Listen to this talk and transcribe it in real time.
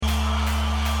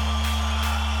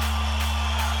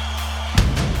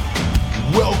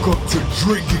Welcome to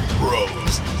Drinking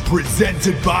Bros,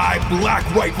 presented by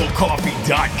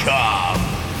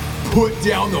BlackRifleCoffee.com. Put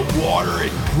down the water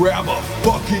and grab a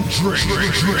fucking drink.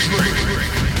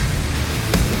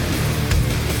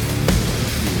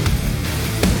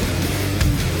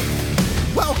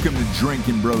 Welcome to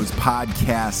Drinking Bros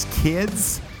Podcast,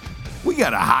 kids. We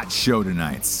got a hot show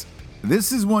tonight.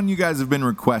 This is one you guys have been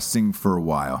requesting for a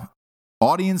while.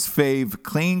 Audience fave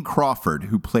Clayne Crawford,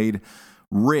 who played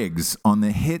Riggs on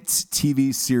the hit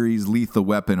TV series Lethal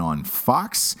Weapon on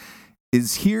Fox,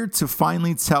 is here to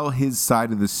finally tell his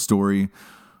side of the story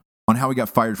on how he got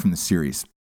fired from the series.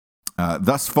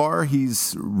 Thus far,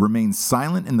 he's remained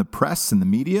silent in the press and the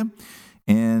media,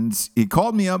 and he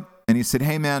called me up and he said,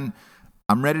 "Hey man,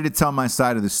 I'm ready to tell my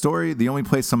side of the story. The only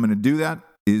place I'm going to do that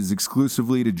is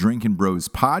exclusively to Drinking Bros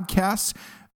Podcast.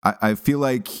 I feel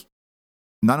like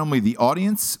not only the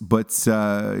audience, but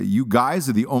you guys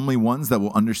are the only ones that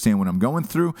will understand what I'm going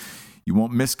through. You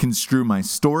won't misconstrue my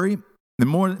story.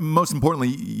 And most importantly,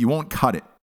 you won't cut it.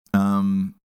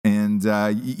 And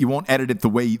you won't edit it the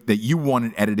way that you want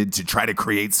it edited to try to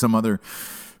create some other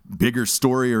bigger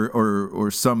story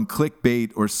or some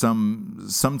clickbait or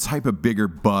some type of bigger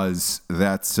buzz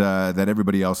that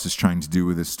everybody else is trying to do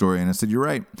with this story." And I said, "You're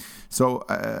right." So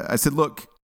I said, "Look,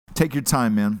 take your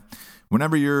time, man.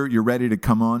 Whenever you're ready to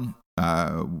come on,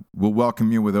 we'll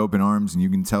welcome you with open arms, and you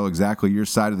can tell exactly your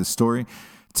side of the story."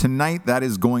 Tonight, that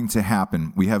is going to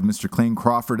happen. We have Mr. Clayne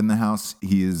Crawford in the house.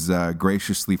 He is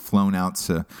graciously flown out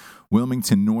to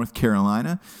Wilmington, North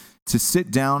Carolina, to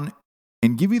sit down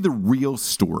and give you the real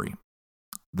story.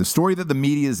 The story that the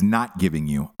media is not giving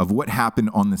you of what happened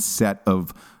on the set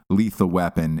of Lethal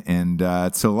Weapon. And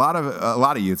to a lot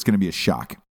of you, it's going to be a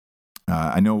shock.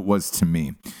 I know it was to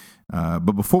me.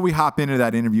 But before we hop into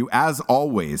that interview, as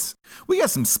always, we got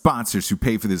some sponsors who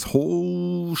pay for this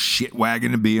whole shit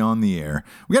wagon to be on the air.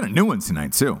 We got a new one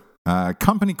tonight, too. A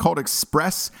company called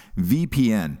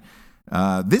ExpressVPN.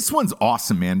 This one's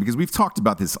awesome, man, because we've talked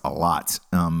about this a lot.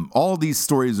 All these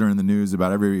stories are in the news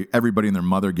about everybody and their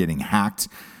mother getting hacked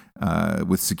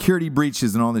with security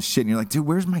breaches and all this shit. And you're like, dude,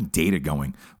 where's my data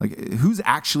going? Like, who's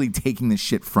actually taking this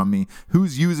shit from me?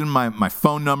 Who's using my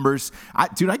phone numbers? I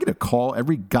get a call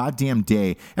every goddamn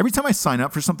day. Every time I sign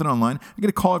up for something online, I get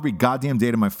a call every goddamn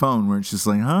day to my phone where it's just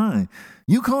like, "Hi,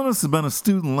 you called us about a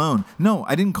student loan." No,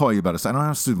 I didn't call you about I don't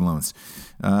have student loans.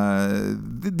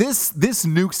 This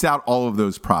nukes out all of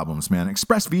those problems, man.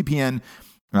 ExpressVPN,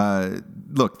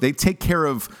 look, they take care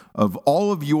of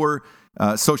all of your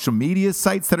social media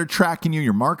sites that are tracking you,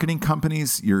 your marketing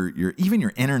companies, even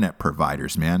your internet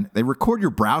providers, man. They record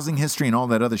your browsing history and all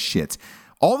that other shit.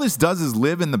 All this does is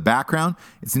live in the background.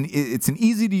 It's an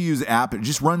easy to use app. It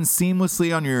just runs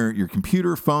seamlessly on your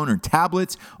computer, phone, or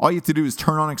tablet. All you have to do is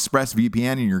turn on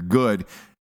ExpressVPN and you're good.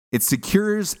 It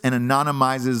secures and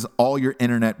anonymizes all your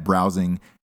internet browsing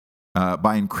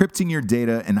by encrypting your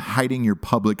data and hiding your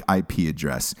public IP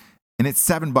address. And it's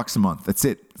 $7 a month. That's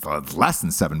it. It's less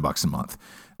than $7 a month.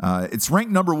 It's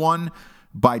ranked number 1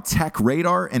 by Tech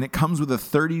Radar, and it comes with a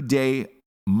 30-day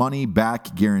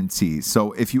money-back guarantee.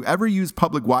 So if you ever use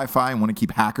public Wi-Fi and want to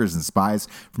keep hackers and spies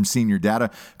from seeing your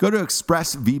data, go to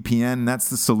ExpressVPN. That's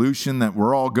the solution that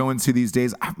we're all going to these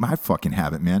days. I fucking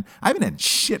have it, man. I haven't had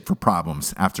shit for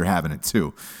problems after having it,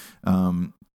 too.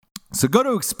 So go to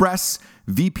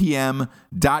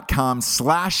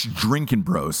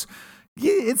expressvpn.com/drinkingbros.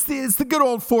 Yeah, it's the good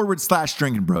old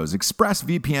 /Drinking Bros.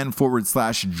 ExpressVPN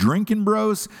 /Drinking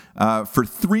Bros. For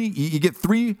you get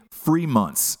 3 free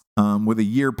months with a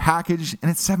year package, and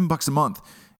it's $7 a month.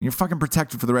 And you're fucking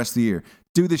protected for the rest of the year.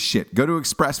 Do this shit. Go to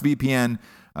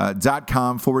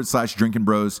expressvpn.com /Drinking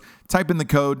Bros. Type in the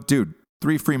code, dude.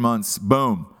 3 free months.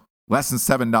 Boom. Less than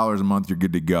 $7 a month. You're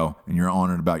good to go, and you're on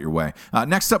and about your way.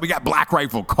 Next up, we got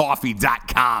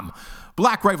BlackRifleCoffee.com.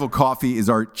 Black Rifle Coffee is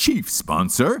our chief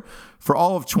sponsor for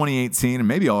all of 2018 and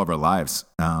maybe all of our lives.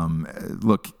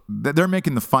 Look, they're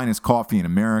making the finest coffee in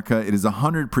America. It is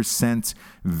 100%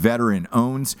 veteran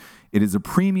owned. It is a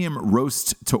premium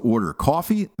roast-to-order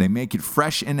coffee. They make it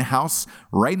fresh in-house,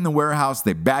 right in the warehouse.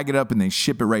 They bag it up and they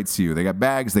ship it right to you. They got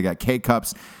bags. They got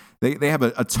K-cups. They have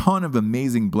a ton of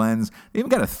amazing blends. They even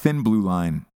got a thin blue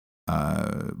line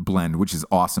blend, which is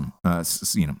awesome.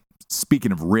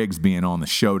 Speaking of Riggs being on the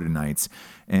show tonight.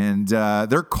 And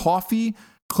their Coffee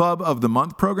Club of the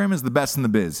Month program is the best in the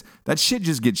biz. That shit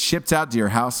just gets shipped out to your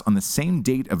house on the same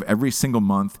date of every single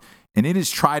month. and it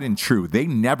is tried and true. They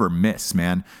never miss,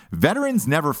 man. Veterans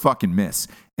never fucking miss.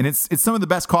 And it's some of the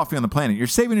best coffee on the planet. You're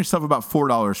saving yourself about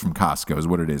 $4 from Costco is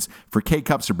what it is. For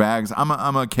K-Cups or bags,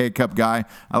 I'm a K-Cup guy.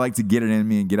 I like to get it in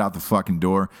me and get out the fucking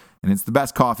door. And it's the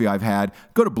best coffee I've had.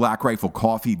 Go to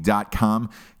blackriflecoffee.com.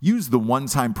 Use the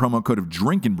one-time promo code of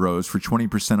Drinkin' Bros for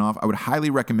 20% off. I would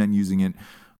highly recommend using it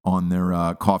on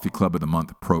their Coffee Club of the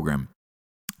Month program.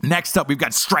 Next up, we've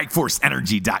got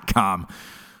StrikeForceEnergy.com.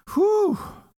 Whew.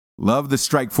 Love the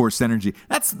Strikeforce Energy.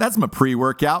 That's my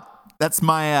pre-workout. That's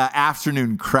my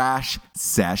afternoon crash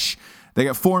sesh. They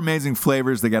got 4 amazing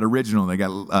flavors. They got original. They got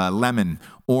lemon,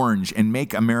 orange, and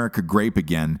Make America Grape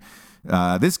Again.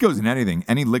 This goes in anything,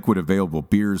 any liquid available,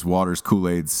 beers, waters,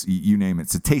 Kool-Aids, you name it.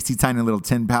 It's a tasty, tiny little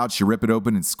tin pouch. You rip it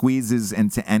open and squeezes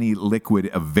into any liquid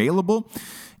available.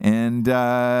 And they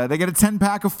got a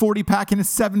 10-pack, a 40-pack, and a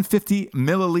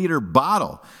 750-milliliter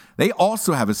bottle. They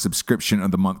also have a subscription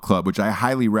of the month club, which I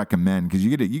highly recommend because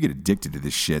you get addicted to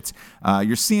this shit.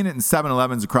 You're seeing it in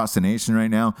 7-Elevens across the nation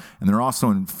right now, and they're also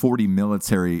in 40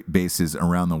 military bases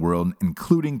around the world,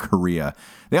 including Korea.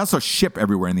 They also ship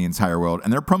everywhere in the entire world,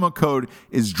 and their promo code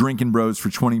is Drinkin' Bros for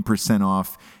 20%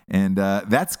 off, and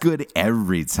that's good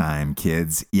every time,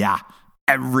 kids. Yeah,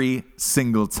 every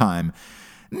single time.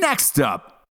 Next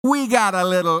up, we got a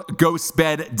little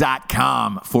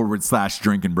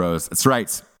ghostbed.com/Drinkin' Bros. That's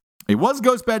right. It was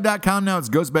ghostbed.com. Now it's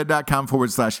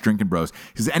ghostbed.com/Drinkin' Bros.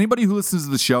 Because anybody who listens to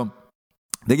the show,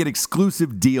 they get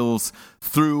exclusive deals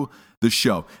through the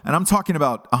show. And I'm talking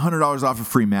about $100 off a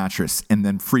free mattress and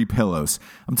then free pillows.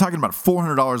 I'm talking about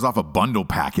 $400 off a bundle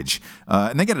package.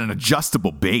 And they get an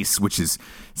adjustable base, which is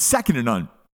second to none.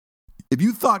 If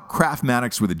you thought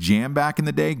Craftmatics were the jam back in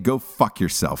the day, go fuck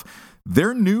yourself.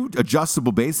 Their new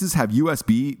adjustable bases have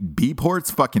USB-B ports,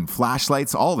 fucking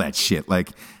flashlights, all that shit. Like,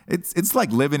 it's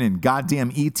like living in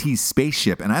goddamn E.T.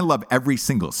 spaceship, and I love every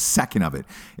single second of it.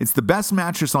 It's the best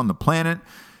mattress on the planet.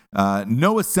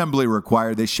 No assembly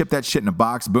required. They ship that shit in a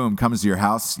box. Boom, comes to your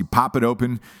house. You pop it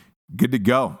open. Good to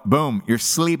go. Boom, you're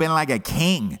sleeping like a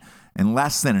king in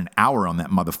less than an hour on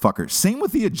that motherfucker. Same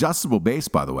with the adjustable base,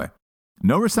 by the way.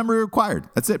 No assembly required.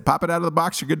 That's it. Pop it out of the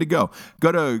box. You're good to go.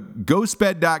 Go to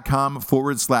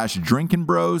ghostbed.com/Drinkin'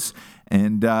 Bros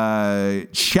and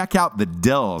check out the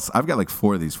dills. I've got like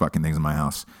 4 of these fucking things in my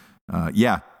house.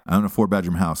 Yeah, I own a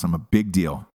 4-bedroom house. I'm a big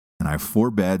deal. And I have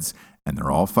 4 beds, and they're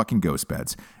all fucking ghost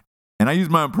beds. And I use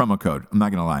my own promo code. I'm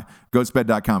not going to lie.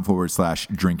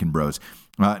 ghostbed.com/Drinkin' Bros.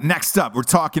 Next up, we're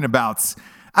talking about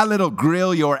a little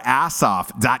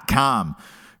grillyourassoff.com.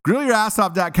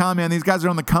 GrillYourAssOff.com, man. These guys are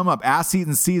on the come up. Ass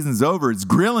eating season's over. It's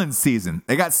grilling season.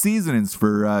 They got seasonings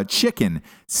for chicken,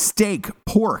 steak,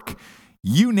 pork,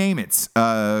 you name it.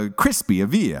 Crispy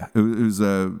Avila, who's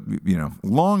a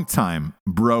longtime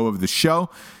bro of the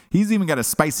show. He's even got a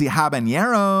spicy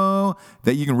habanero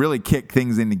that you can really kick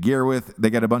things into gear with. They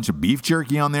got a bunch of beef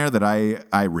jerky on there that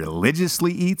I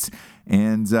religiously eat.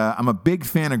 And I'm a big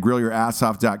fan of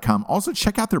GrillYourAssOff.com. Also,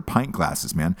 check out their pint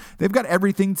glasses, man. They've got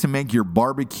everything to make your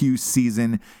barbecue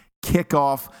season kick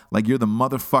off like you're the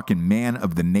motherfucking man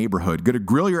of the neighborhood. Go to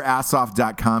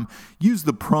GrillYourAssOff.com. Use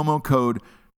the promo code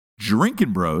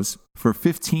Drinkin' Bros for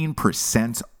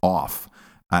 15% off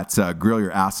at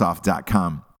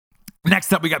GrillYourAssOff.com.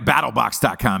 Next up, we got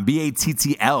BattleBox.com,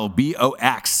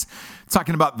 BATTLBOX.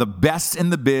 Talking about the best in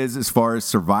the biz as far as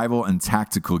survival and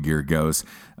tactical gear goes.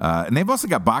 And they've also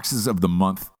got boxes of the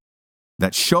month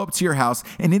that show up to your house,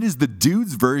 and it is the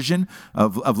dude's version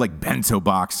of like bento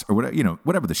box or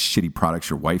whatever the shitty products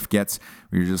your wife gets,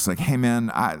 where you're just like, hey man,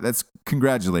 that's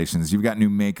congratulations. You've got new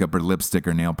makeup or lipstick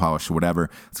or nail polish or whatever.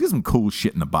 Let's get some cool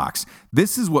shit in the box.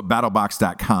 This is what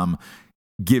BattleBox.com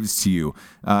gives to you.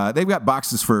 They've got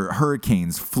boxes for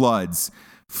hurricanes, floods,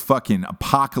 fucking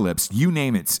apocalypse, you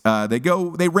name it.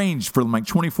 They range from like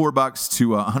 $24 to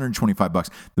 $125.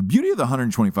 The beauty of the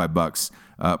 $125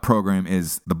 program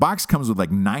is the box comes with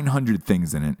like 900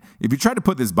 things in it. If you try to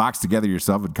put this box together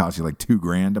yourself, it'd cost you like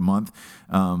 $2,000 a month.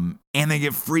 And they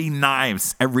get free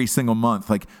knives every single month.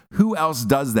 Like, who else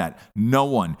does that? No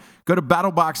one. Go to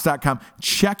battlebox.com.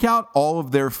 Check out all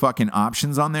of their fucking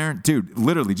options on there. Dude,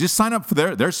 literally, just sign up for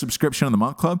their subscription on the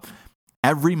month club.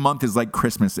 Every month is like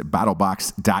Christmas at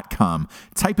battlebox.com.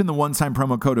 Type in the one-time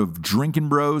promo code of Drinkin'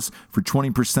 Bros for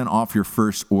 20% off your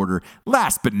first order.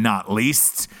 Last but not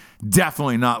least,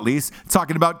 definitely not least,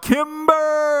 talking about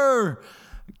Kimber.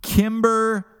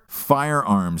 Kimber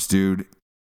firearms, dude.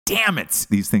 Damn it,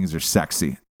 these things are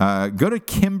sexy. Go to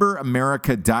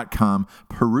kimberamerica.com.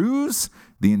 Peruse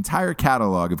the entire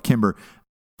catalog of Kimber.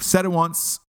 Said it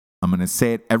once. I'm going to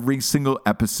say it every single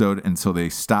episode until they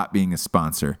stop being a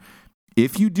sponsor.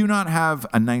 If you do not have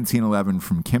a 1911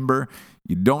 from Kimber,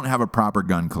 you don't have a proper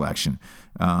gun collection.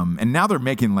 And now they're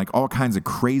making like all kinds of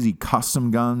crazy custom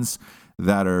guns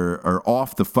that are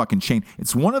off the fucking chain.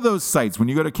 It's one of those sites when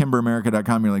you go to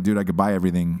kimberamerica.com, you're like, dude, I could buy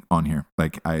everything on here.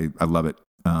 Like I love it.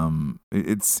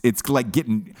 It's like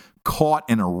getting caught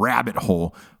in a rabbit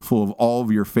hole full of all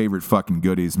of your favorite fucking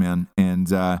goodies, man.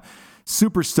 And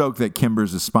super stoked that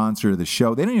Kimber's a sponsor of the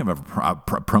show. They don't even have a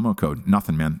promo code.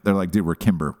 Nothing, man. They're like, dude, we're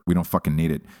Kimber. We don't fucking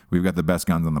need it. We've got the best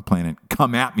guns on the planet.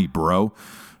 Come at me, bro.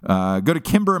 Go to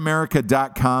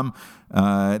kimberamerica.com.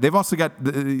 They've also got,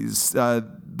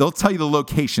 they'll tell you the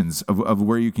locations of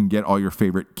where you can get all your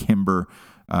favorite Kimber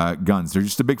guns. They're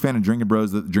just a big fan of Drinking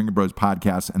Bros, the Drinking Bros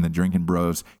podcast, and the Drinking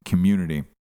Bros community.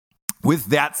 With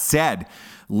that said,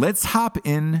 let's hop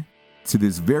in to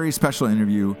this very special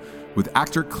interview with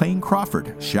actor Clayne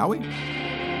Crawford, shall we?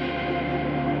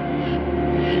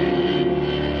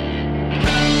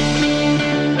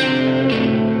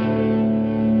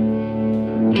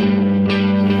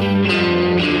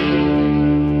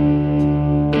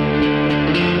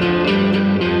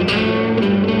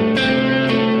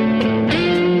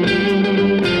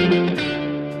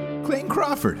 Clayne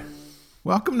Crawford,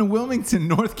 welcome to Wilmington,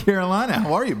 North Carolina.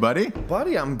 How are you, buddy?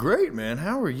 Buddy, I'm great, man.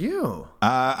 How are you?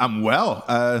 I'm well.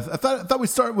 I thought we'd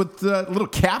start with a little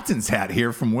captain's hat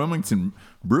here from Wilmington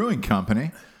Brewing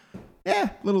Company. Yeah,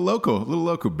 a little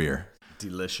local beer.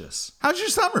 Delicious. How's your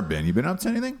summer been? You been up to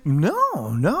anything?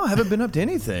 No, I haven't been up to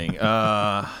anything.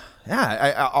 I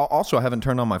haven't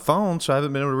turned on my phone, so I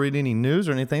haven't been able to read any news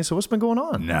or anything. So what's been going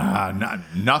on? Nah,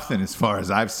 nothing as far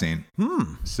as I've seen.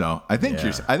 So I think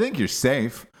you're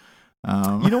safe.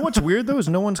 You know what's weird though is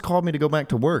no one's called me to go back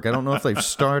to work. I don't know if they've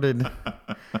started.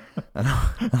 I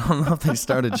don't know if they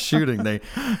started shooting.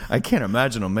 I can't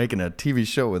imagine them making a TV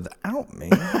show without me.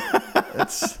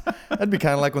 That'd be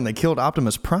kind of like when they killed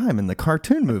Optimus Prime in the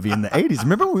cartoon movie in the 80s.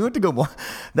 Remember when we went to go watch?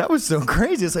 That was so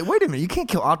crazy. It's like, wait a minute, you can't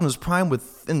kill Optimus Prime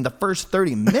within the first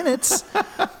 30 minutes.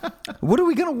 What are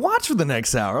we going to watch for the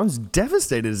next hour? I was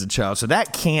devastated as a child, so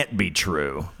that can't be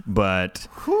true. But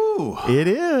it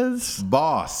is.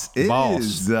 Boss. It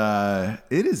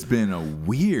has been a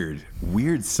weird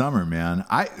summer, man.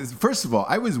 First of all,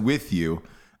 I was with you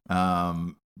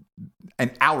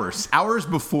and hours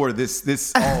before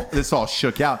this all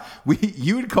shook out.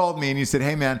 You had called me and you said,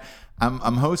 "Hey man,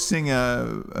 I'm hosting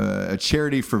a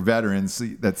charity for veterans.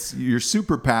 You're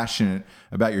super passionate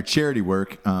about your charity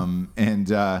work, and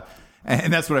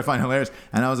that's what I find hilarious."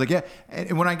 And I was like, "Yeah."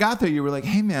 And when I got there, you were like,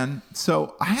 "Hey man,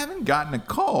 so I haven't gotten a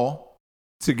call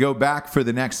to go back for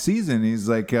the next season." And he's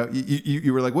like,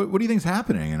 you were like, what do you think's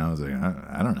happening? And I was like,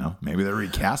 I don't know. Maybe they're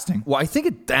recasting. Well, I think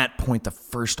at that point, the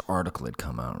first article had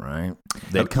come out, right?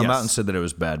 They'd come out and said that it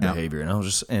was bad behavior. And I was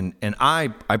just, and I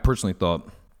personally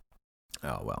thought,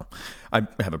 oh, well, I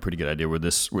have a pretty good idea where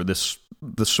the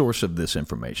source of this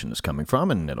information is coming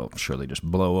from, and it'll surely just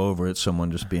blow over. It's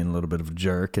someone just being a little bit of a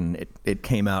jerk. And it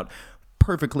came out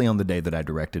perfectly on the day that I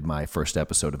directed my first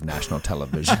episode of national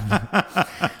television.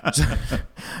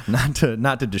 not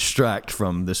to distract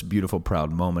from this beautiful,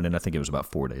 proud moment. And I think it was about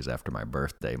 4 days after my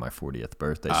birthday, my 40th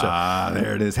birthday. So,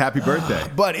 there it is. Happy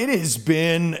birthday. But it has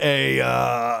been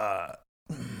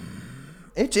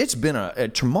it's been a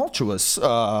tumultuous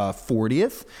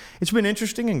 40th. It's been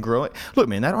interesting and growing. Look,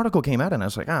 man, that article came out and I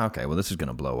was like, okay, well, this is going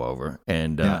to blow over.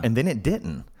 And then it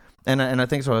didn't. And I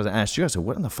think so. I asked you, I said,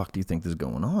 what in the fuck do you think is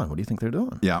going on? What do you think they're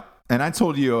doing? Yeah. And I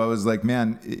told you, I was like,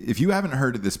 man, if you haven't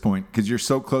heard at this point, because you're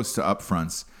so close to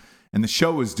upfronts, and the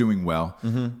show was doing well,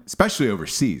 especially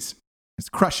overseas. It's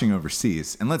crushing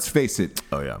overseas. And let's face it.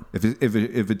 Oh, yeah. If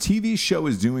a TV show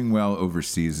is doing well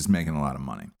overseas, it's making a lot of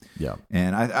money. Yeah.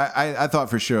 And I thought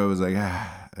for sure, I was like,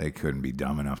 they couldn't be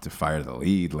dumb enough to fire the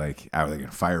lead. Like, how are they going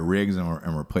to fire Riggs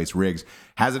and replace Riggs?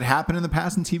 Has it happened in the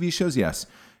past in TV shows? Yes.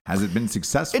 Has it been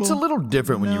successful? It's a little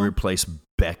different when you replace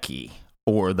Becky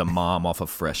or the mom off of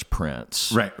Fresh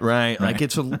Prince. Right. Like,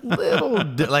 it's a little...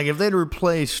 like, if they'd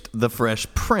replaced the Fresh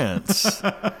Prince,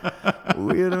 we'd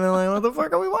have been like, what the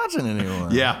fuck are we watching anymore?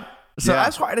 Yeah. So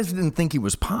that's why I just didn't think it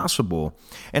was possible.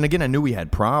 And again, I knew we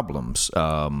had problems,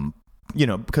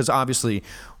 because obviously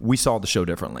we saw the show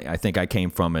differently. I think I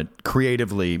came from it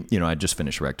creatively. I just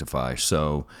finished Rectify,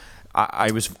 so...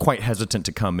 I was quite hesitant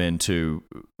to come into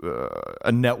a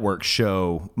network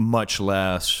show, much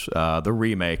less the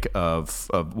remake of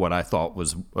what I thought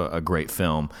was a great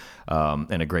film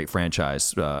and a great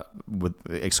franchise, with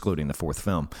excluding the fourth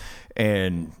film.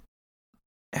 And,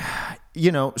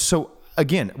 so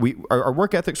again, our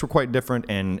work ethics were quite different,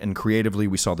 and creatively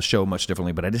we saw the show much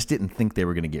differently. But I just didn't think they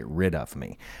were going to get rid of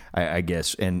me, I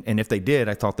guess. And if they did,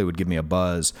 I thought they would give me a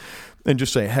buzz and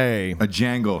just say, "Hey, a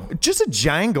jangle, just a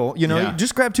jangle."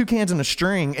 Just grab 2 cans and a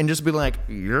string and just be like,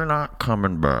 "You're not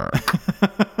coming back."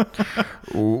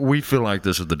 We feel like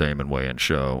this is the Damon Wayans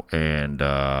show, and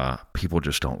people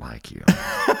just don't like you.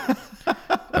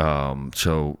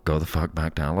 So go the fuck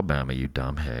back to Alabama, you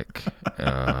dumb hick.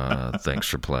 Thanks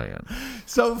for playing.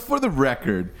 So for the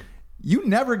record, you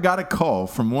never got a call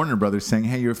from Warner Brothers saying,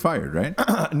 "Hey, you're fired,"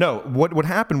 right? No. What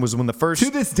happened was when the first... To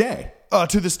this day.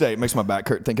 To this day. It makes my back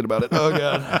hurt thinking about it. Oh,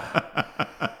 God.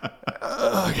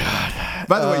 Oh, God.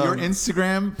 By the way, your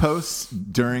Instagram posts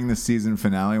during the season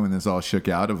finale when this all shook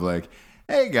out of like,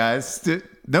 "Hey, guys,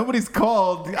 nobody's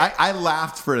called." I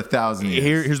laughed for 1,000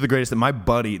 years. Here's the greatest thing. My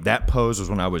buddy, that pose was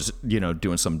when I was,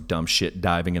 doing some dumb shit,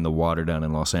 diving in the water down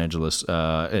in Los Angeles,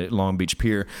 at Long Beach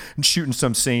Pier, and shooting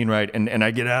some scene, right? And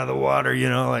I get out of the water,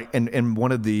 and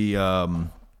one of the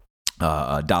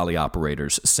dolly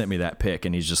operators sent me that pic,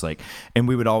 and he's just like, and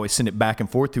we would always send it back and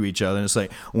forth to each other, and it's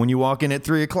like, when you walk in at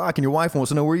 3:00 and your wife wants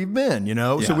to know where you've been,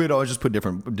 so we'd always just put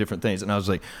different things, and I was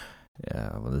like,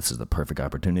 yeah, well, this is the perfect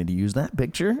opportunity to use that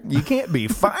picture. You can't be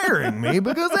firing me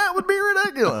because that would be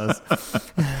ridiculous.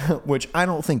 Which I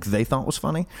don't think they thought was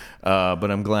funny, but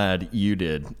I'm glad you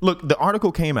did. Look, the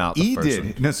article came out. He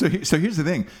did. No, so here's the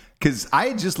thing. Because I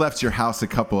had just left your house a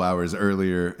couple hours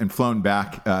earlier and flown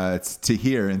back to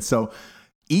here. And so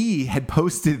E had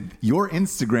posted your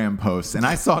Instagram post, and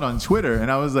I saw it on Twitter, and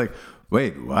I was like,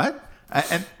 wait, what?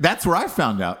 And that's where I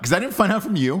found out, because I didn't find out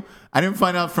from you. I didn't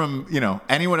find out from,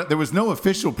 anyone. There was no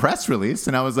official press release.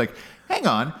 And I was like, hang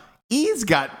on. E's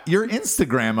got your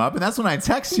Instagram up. And that's when I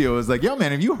texted you. I was like, yo,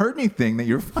 man, have you heard anything that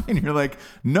you're fine? You're like,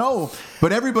 no,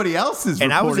 but everybody else is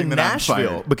reporting that I'm fired. And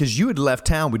I was in Nashville because you had left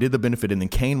town. We did the benefit, and then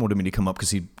Clayne wanted me to come up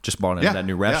because he just bought that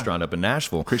new restaurant up in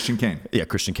Nashville. Christian Clayne. Yeah,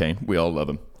 Christian Clayne. We all love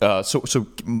him. So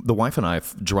the wife and I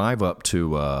drive up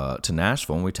to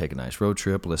Nashville, and we take a nice road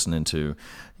trip listening to,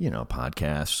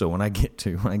 podcasts. So when I get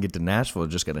to Nashville, I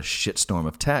just got a shitstorm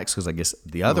of texts because I guess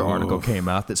the other article came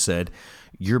out that said,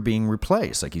 "You're being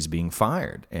replaced," like he's being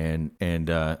fired. And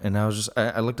I was just,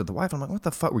 I looked at the wife, I'm like, what the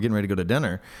fuck? We're getting ready to go to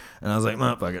dinner. And I was like,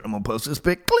 fuck it, I'm going to post this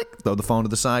pic, click, throw the phone to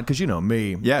the side. Cause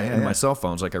me, my cell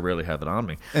phone's like, I rarely have it on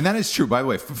me. And that is true, by the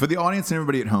way, for the audience and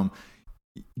everybody at home,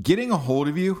 getting a hold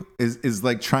of you is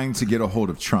like trying to get a hold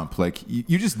of Trump. Like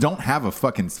you just don't have a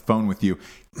fucking phone with you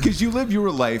because you live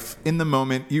your life in the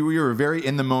moment. You're a very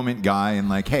in the moment guy. And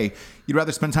like, hey, you'd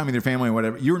rather spend time with your family or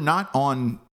whatever. You're not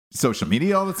on social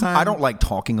media all the time. I don't like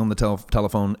talking on the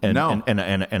telephone, and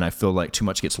I feel like too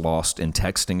much gets lost in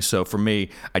texting. So for me,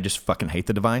 I just fucking hate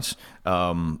the device.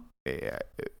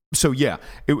 So yeah,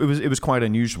 it was quite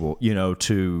unusual,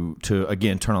 to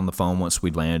again turn on the phone once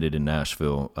we landed in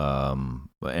Nashville.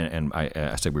 And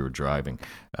I said we were driving.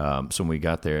 So when we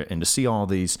got there, and to see all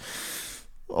these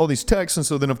texts, and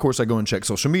so then of course I go and check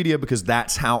social media because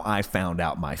that's how I found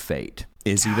out my fate.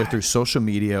 Is either through social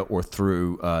media or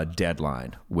through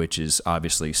Deadline, which is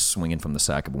obviously swinging from the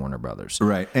sack of Warner Brothers.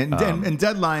 Right. And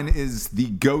Deadline is the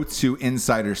go-to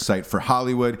insider site for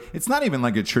Hollywood. It's not even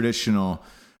like a traditional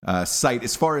site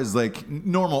as far as like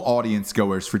normal audience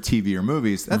goers for TV or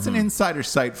movies. That's an insider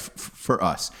site for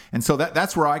us. And so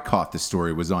that's where I caught the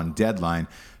story, was on Deadline.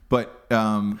 But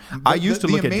I used to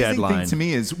look at Deadline. The amazing thing to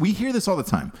me is we hear this all the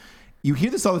time. You hear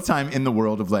this all the time in the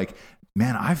world of like,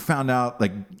 man, I found out,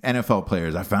 like NFL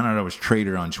players, I found out I was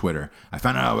traded on Twitter. I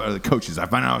found out the coaches, I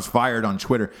found out I was fired on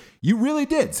Twitter. You really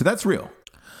did. So that's real.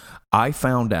 I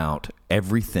found out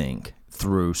everything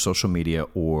through social media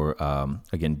or,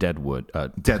 again, Deadline.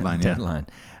 Deadline.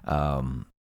 And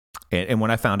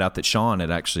when I found out that Sean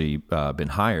had actually been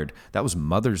hired, that was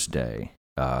Mother's Day,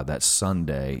 that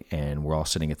Sunday, and we're all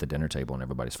sitting at the dinner table and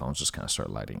everybody's phones just kind of start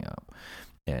lighting up.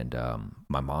 And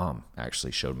my mom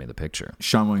actually showed me the picture.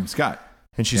 Sean William Scott.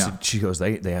 And she said, she goes,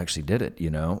 they actually did it,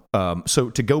 So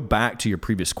to go back to your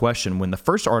previous question, when the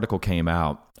first article came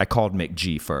out, I called Mick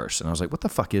G first. And I was like, what the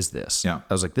fuck is this? Yeah.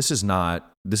 I was like, this is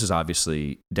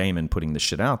obviously Damon putting this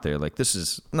shit out there. Like,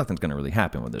 nothing's going to really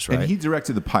happen with this, right? And he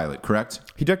directed the pilot, correct?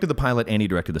 He directed the pilot and he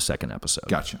directed the second episode.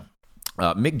 Gotcha.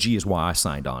 Mick G is why I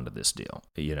signed on to this deal.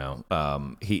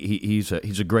 He's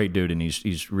a great dude, and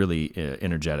he's really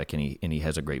energetic, and he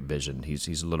has a great vision.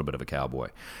 He's a little bit of a cowboy.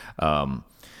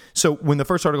 So when the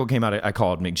first article came out, I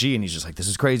called Mick G, and he's just like, "This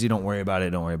is crazy. Don't worry about it.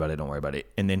 Don't worry about it. Don't worry about it."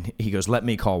 And then he goes, "Let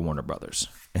me call Warner Brothers."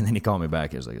 And then he called me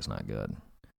back. He was like, "It's not good."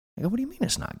 I go, "What do you mean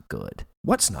it's not good?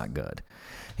 What's not good?"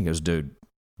 He goes, "Dude,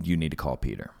 you need to call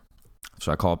Peter."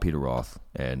 So I called Peter Roth,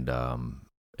 and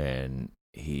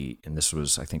and this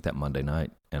was, I think, that Monday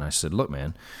night, and I said, look,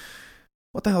 man,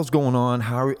 what the hell's going on?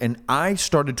 And I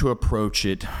started to approach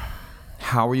it,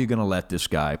 how are you going to let this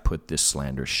guy put this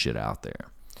slanderous shit out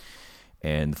there?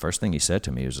 And the first thing he said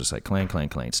to me was just like,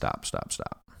 Clayne, stop.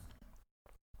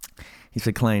 He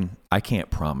said, Clayne, I can't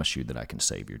promise you that I can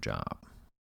save your job.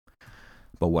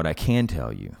 But what I can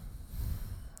tell you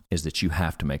is that you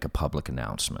have to make a public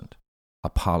announcement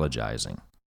apologizing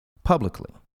publicly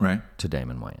to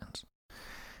Damon Wayans.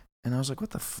 And I was like,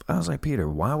 I was like, Peter,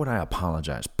 why would I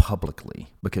apologize publicly?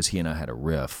 Because he and I had a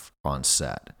riff on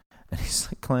set. And he's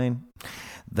like, Clayne,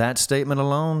 that statement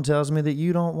alone tells me that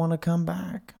you don't want to come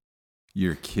back.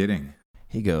 You're kidding.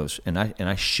 He goes, and I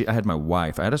had my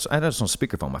wife. I had us on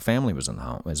speakerphone. My family was in the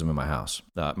home. Was in my house.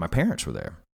 My parents were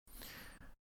there.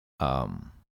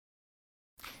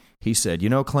 He said,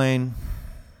 Clayne,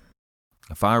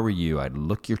 if I were you, I'd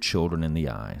look your children in the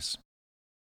eyes,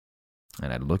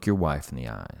 and I'd look your wife in the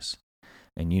eyes,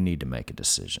 and you need to make a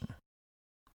decision.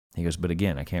 He goes, but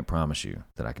again, I can't promise you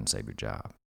that I can save your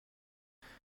job.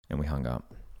 And we hung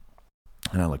up,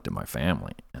 and I looked at my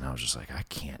family, and I was just like, I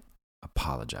can't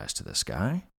apologize to this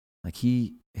guy. Like,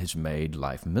 he has made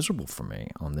life miserable for me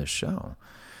on this show.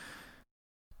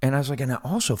 And I was like, and I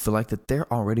also feel like that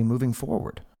they're already moving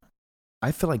forward.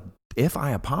 I feel like if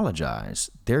I apologize,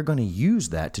 they're going to use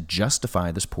that to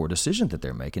justify this poor decision that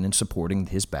they're making in supporting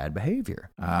his bad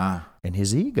behavior and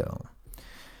his ego.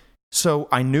 So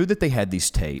I knew that they had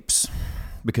these tapes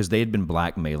because they had been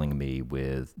blackmailing me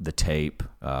with the tape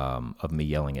of me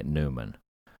yelling at Newman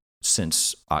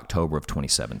since October of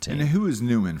 2017. And who is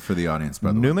Newman for the audience, by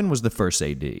the way? Newman was the first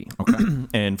AD. Okay.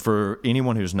 And for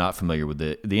anyone who's not familiar with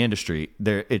the industry,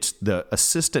 it's the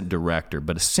assistant director,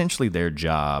 but essentially their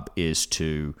job is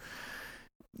to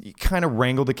kind of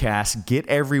wrangle the cast, get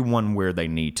everyone where they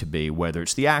need to be, whether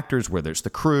it's the actors, whether it's the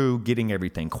crew, getting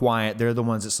everything quiet. They're the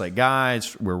ones that say,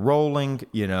 guys, we're rolling,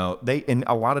 and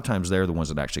a lot of times they're the ones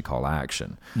that actually call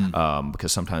action.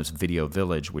 Because sometimes Video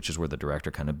Village, which is where the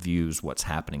director kind of views what's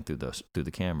happening through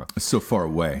the camera. It's so far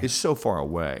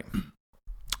away.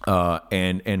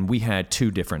 And we had two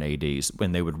different ADs,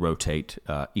 and they would rotate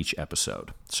each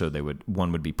episode. So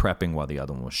one would be prepping while the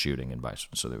other one was shooting, and vice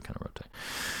versa. So they would kind of rotate.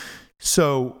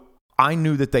 So I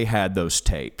knew that they had those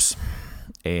tapes,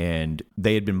 and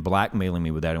they had been blackmailing me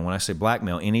with that. And when I say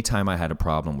blackmail, anytime I had a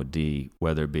problem with D,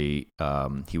 whether it be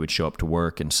he would show up to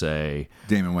work and say...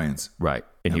 Damon Wayans. Right.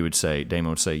 And Damon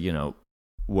would say,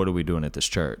 what are we doing at this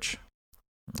church?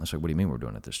 I was like, what do you mean we're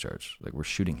doing at this church? Like, we're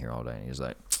shooting here all day. And he's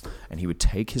like... And he would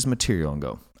take his material and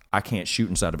go, I can't shoot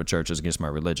inside of a church. It's against my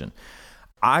religion.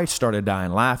 I started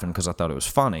dying laughing because I thought it was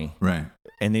funny. Right.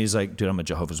 And he's like, dude, I'm a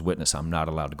Jehovah's Witness. I'm not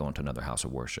allowed to go into another house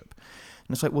of worship.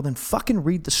 And it's like, well, then fucking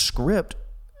read the script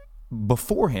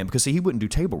beforehand, because he wouldn't do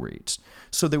table reads.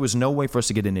 So there was no way for us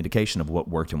to get an indication of what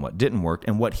worked and what didn't work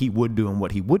and what he would do and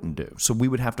what he wouldn't do. So we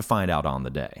would have to find out on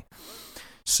the day.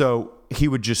 So he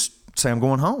would just say, I'm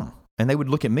going home. And they would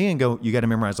look at me and go, you got to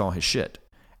memorize all his shit.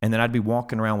 And then I'd be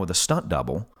walking around with a stunt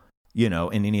double, in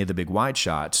any of the big wide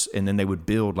shots, and then they would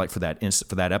build, like for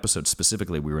that episode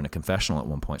specifically, we were in a confessional at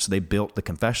one point, so they built the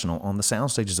confessional on the sound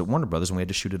stages at Warner Brothers, and we had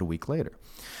to shoot it a week later.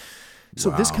 So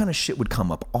This kind of shit would come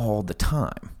up all the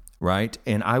time, right?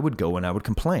 And I would go and I would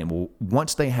complain. Well,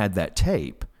 once they had that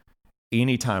tape,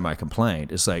 anytime I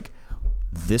complained, it's like,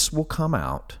 this will come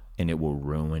out and it will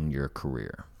ruin your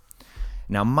career.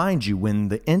 Now, mind you, when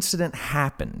the incident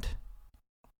happened,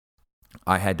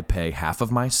 I had to pay half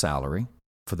of my salary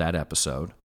for that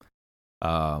episode.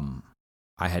 I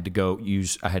had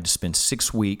to spend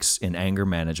 6 weeks in anger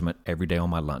management every day on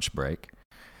my lunch break.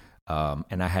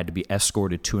 And I had to be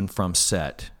escorted to and from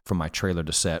set, from my trailer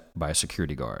to set, by a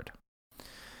security guard.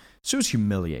 So it was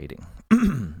humiliating.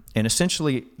 And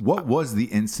essentially, what was the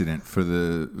incident for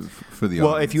the audience?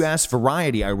 Well, if you ask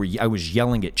Variety, I was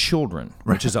yelling at children,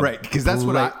 which is because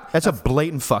that's a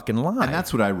blatant fucking lie. And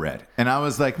that's what I read. And I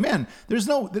was like, man, there's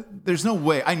no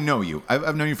way. I know you.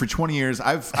 I've known you for 20 years.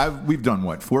 We've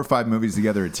done 4 or 5 movies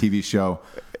together, a TV show,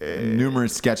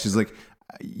 numerous sketches. Like,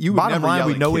 you would bottom never line, yell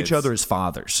we at know kids. Each other as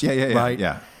fathers. Yeah. Right?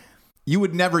 Yeah. You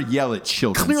would never yell at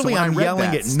children. Clearly, I'm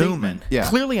yelling at Newman. Yeah.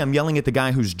 Clearly, I'm yelling at the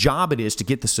guy whose job it is to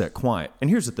get the set quiet. And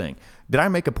here's the thing. Did I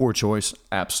make a poor choice?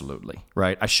 Absolutely.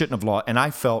 Right? I shouldn't have lost. And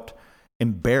I felt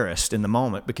embarrassed in the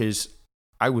moment because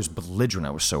I was belligerent.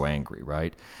 I was so angry,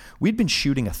 right? We'd been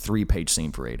shooting a 3-page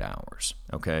scene for 8 hours,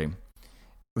 okay?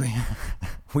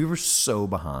 We were so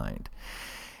behind.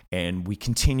 And we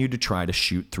continued to try to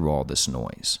shoot through all this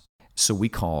noise. So we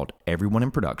called everyone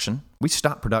in production. We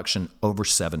stopped production over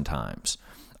 7 times.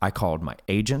 I called my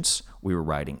agents. We were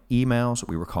writing emails.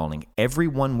 We were calling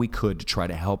everyone we could to try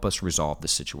to help us resolve the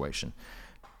situation.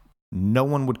 No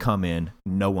one would come in.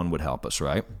 No one would help us,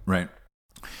 right? Right.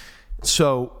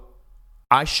 So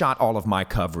I shot all of my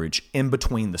coverage in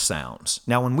between the sounds.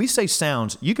 Now, when we say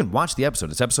sounds, you can watch the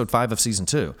episode. It's episode 5 of season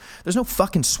 2. There's no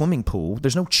fucking swimming pool.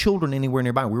 There's no children anywhere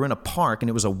nearby. We were in a park, and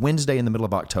it was a Wednesday in the middle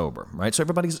of October, right? So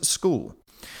everybody's at school.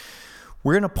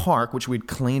 We're in a park, which we'd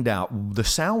cleaned out. The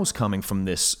sound was coming from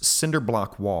this cinder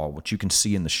block wall, which you can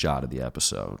see in the shot of the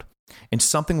episode. And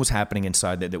something was happening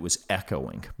inside that was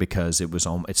echoing because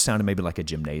it sounded maybe like a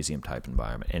gymnasium type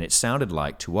environment. And it sounded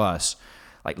like, to us,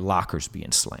 like lockers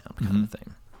being slammed kind of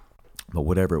thing. But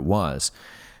whatever it was,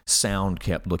 sound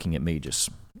kept looking at me, just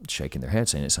shaking their head,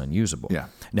 saying it's unusable. Yeah.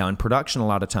 Now, in production, a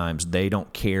lot of times they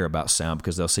don't care about sound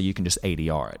because they'll say you can just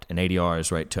ADR it, and ADR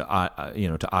is right to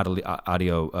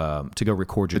audio to go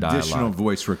record your dialogue. Additional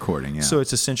voice recording. Yeah. So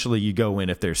it's essentially you go in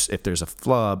if there's a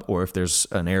flub or if there's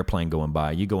an airplane going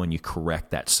by, you go and you correct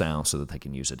that sound so that they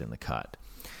can use it in the cut.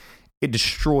 It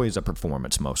destroys a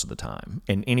performance most of the time.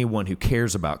 And anyone who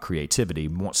cares about creativity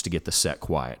wants to get the set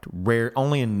quiet.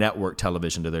 Only in network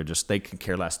television they can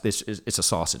care less. It's a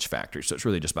sausage factory, so it's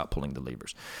really just about pulling the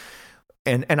levers.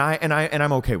 And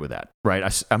I'm okay with that,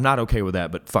 right? I'm not okay with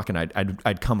that, but fucking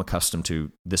I'd come accustomed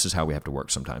to this is how we have to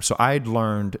work sometimes. So I'd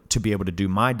learned to be able to do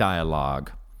my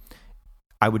dialogue.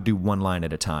 I would do one line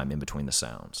at a time in between the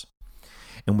sounds,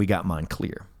 and we got mine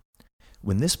clear.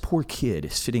 When this poor kid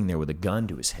is sitting there with a gun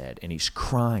to his head and he's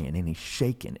crying and he's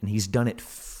shaking and he's done it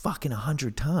fucking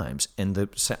 100 times, and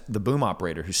the boom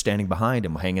operator who's standing behind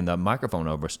him hanging the microphone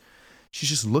over us, she's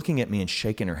just looking at me and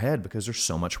shaking her head because there's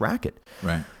so much racket.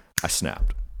 Right. I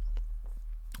snapped.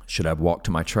 Should I have walked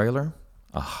to my trailer?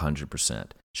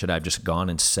 100%. Should I have just gone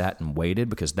and sat and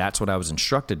waited? Because that's what I was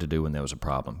instructed to do when there was a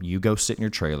problem. You go sit in your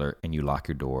trailer and you lock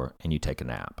your door and you take a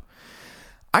nap.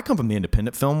 I come from the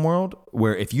independent film world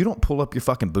where if you don't pull up your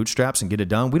fucking bootstraps and get it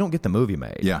done, we don't get the movie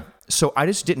made. Yeah. So I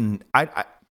just didn't. I'm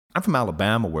from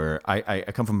Alabama where I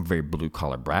come from a very blue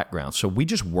collar background. So we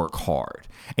just work hard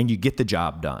and you get the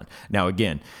job done. Now,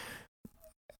 again,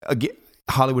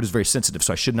 Hollywood is very sensitive,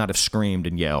 so I should not have screamed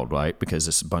and yelled, right? Because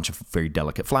there's a bunch of very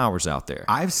delicate flowers out there.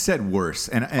 I've said worse.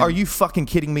 And are you fucking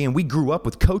kidding me? And we grew up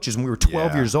with coaches when we were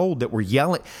 12 years old that were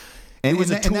yelling. It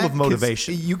was a tool of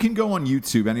motivation. You can go on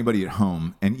YouTube, anybody at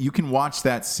home, and you can watch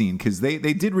that scene because they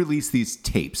did release these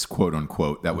tapes, quote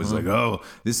unquote, that was like, oh,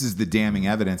 this is the damning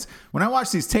evidence. When I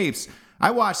watched these tapes, I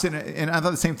watched it and I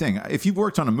thought the same thing. If you've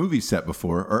worked on a movie set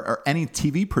before or any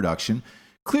TV production,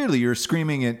 clearly you're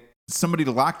screaming at somebody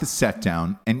to lock the set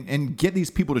down and get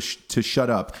these people to shut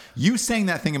up. You saying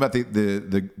that thing about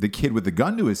the kid with the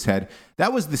gun to his head,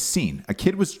 that was the scene. A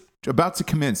kid was about to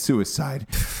commit suicide.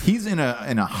 He's in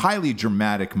a highly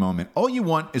dramatic moment. All you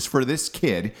want is for this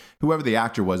kid, whoever the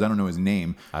actor was, I don't know his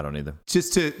name. I don't either.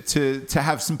 Just to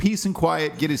have some peace and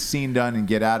quiet, get his scene done, and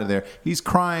get out of there. He's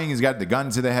crying. He's got the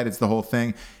gun to the head. It's the whole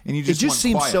thing, and you just it just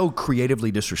seems quiet. So creatively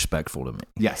disrespectful to me.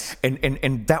 Yes,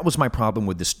 and that was my problem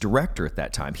with this director at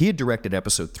that time. He had directed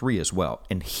episode 3 as well,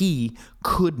 and he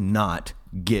could not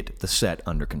get the set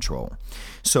under control.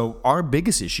 So our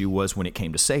biggest issue was when it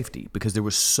came to safety, because there were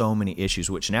so many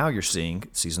issues, which now you're seeing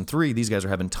season 3, these guys are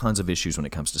having tons of issues when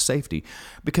it comes to safety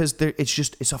because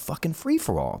it's a fucking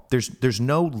free-for-all. There's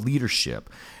no leadership.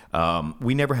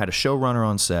 We never had a showrunner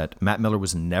on set. Matt Miller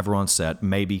was never on set,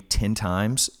 maybe 10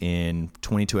 times in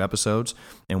 22 episodes,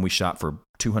 and we shot for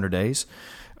 200 days.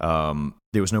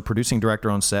 There was no producing director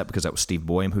on set because that was Steve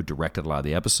Boyum who directed a lot of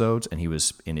the episodes, and he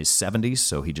was in his 70s,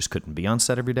 so he just couldn't be on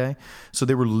set every day. So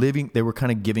they were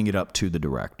kind of giving it up to the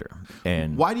director.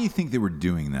 And why do you think they were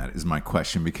doing that is my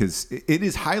question, because it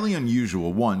is highly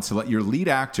unusual, one, to let your lead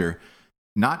actor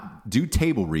not do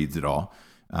table reads at all,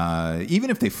 even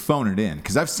if they phone it in,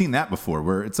 because I've seen that before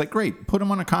where it's like, great, put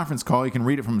him on a conference call, he can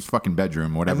read it from his fucking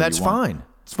bedroom, whatever. And that's you want. fine.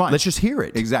 It's fine. Let's just hear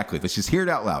it. Exactly. Let's just hear it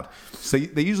out loud. So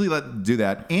they usually do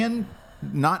that, and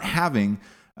not having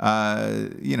a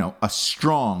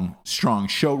strong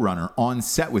showrunner on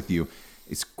set with you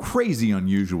is crazy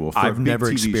unusual for a big never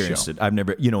TV experienced show. it. I've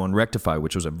never, on Rectify,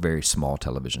 which was a very small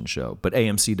television show, but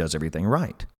AMC does everything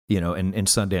right, and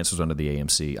Sundance was under the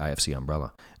AMC IFC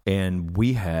umbrella. And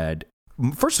we had,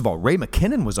 first of all, Ray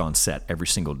McKinnon was on set every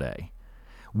single day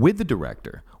with the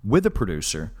director, with the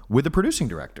producer, with the producing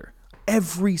director.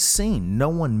 Every scene, no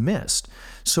one missed.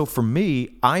 So for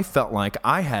me, I felt like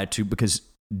I had to, because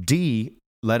D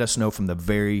let us know from the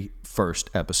very first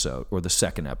episode or the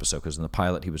second episode, because in the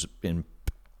pilot he was in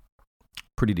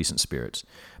pretty decent spirits.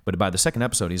 But by the second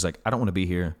episode, he's like, I don't want to be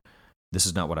here. This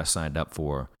is not what I signed up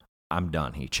for. I'm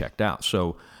done. He checked out.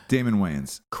 So Damon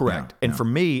Wayans. Correct. Yeah, and for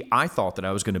me, I thought that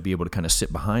I was going to be able to kind of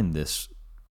sit behind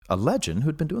a legend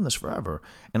who'd been doing this forever,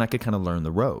 and I could kind of learn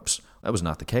the ropes. That was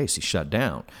not the case. He shut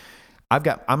down.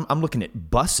 I'm looking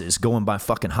at buses going by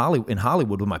fucking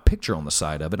Hollywood with my picture on the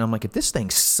side of it. And I'm like, if this thing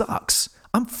sucks,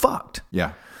 I'm fucked.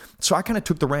 Yeah. So I kind of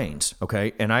took the reins,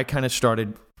 okay? And I kind of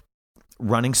started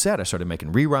running set. I started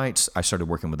making rewrites. I started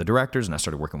working with the directors, and I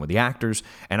started working with the actors,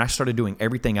 and I started doing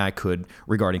everything I could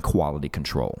regarding quality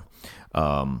control.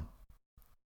 So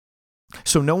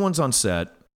no one's on set.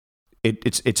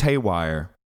 It's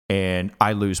haywire, and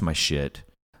I lose my shit.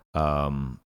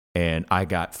 And I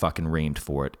got fucking reamed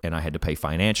for it, and I had to pay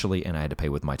financially, and I had to pay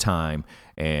with my time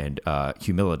and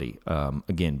humility,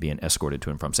 again, being escorted to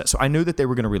and from set. So I knew that they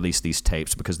were going to release these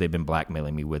tapes because they've been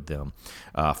blackmailing me with them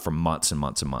for months and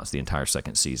months and months, the entire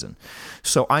second season.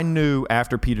 So I knew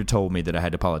after Peter told me that I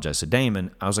had to apologize to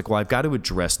Damon, I was like, well, I've got to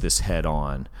address this head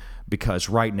on, because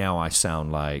right now I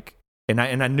sound like, and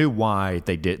I knew why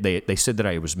they did. They said that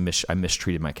I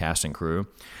mistreated my casting crew.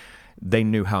 They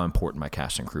knew how important my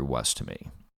casting crew was to me.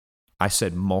 I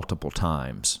said multiple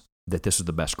times that this is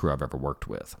the best crew I've ever worked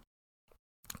with.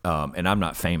 And I'm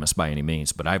not famous by any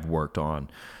means, but I've worked on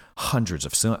hundreds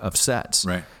of sets.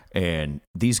 Right. And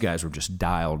these guys were just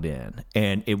dialed in.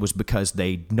 And it was because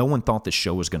no one thought this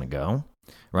show was going to go,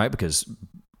 right? Because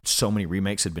so many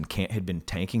remakes had been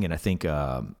tanking, and I think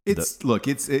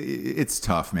it's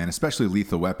tough, man. Especially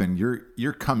Lethal Weapon.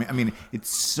 You're coming. I mean, it's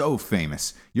so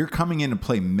famous. You're coming in to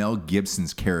play Mel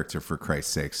Gibson's character, for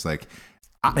Christ's sakes. Like,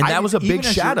 that was a big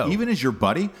shadow. Even as your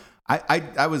buddy,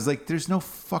 I was like, there's no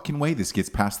fucking way this gets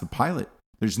past the pilot.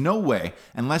 There's no way,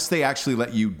 unless they actually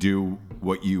let you do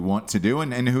what you want to do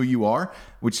and who you are,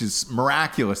 which is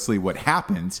miraculously what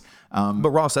happened.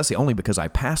 But Ross, that's only because I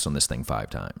passed on this thing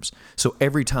 5 times. So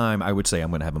every time I would say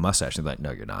I'm going to have a mustache, they'd be like, no,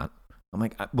 you're not. I'm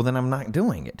like, well, then I'm not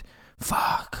doing it.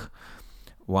 Fuck.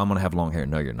 Well, I'm going to have long hair.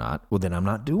 No, you're not. Well, then I'm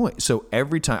not doing it. So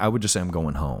every time I would just say I'm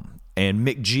going home. And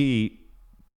Mick G,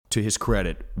 to his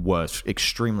credit, was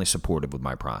extremely supportive with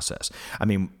my process. I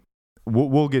mean,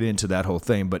 we'll get into that whole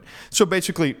thing. But so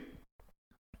basically,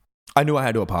 I knew I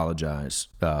had to apologize.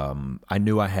 I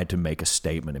knew I had to make a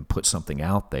statement and put something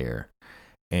out there.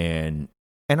 And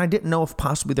I didn't know if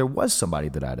possibly there was somebody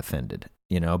that I'd offended,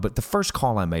 But the first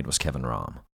call I made was Kevin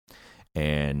Rahm,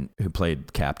 and who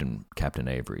played Captain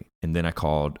Avery. And then I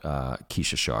called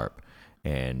Keisha Sharp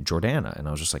and Jordana, and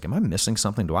I was just like, am I missing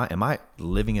something? Am I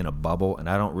living in a bubble and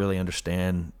I don't really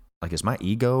understand? Like, is my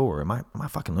ego, or am I a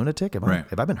fucking lunatic? Have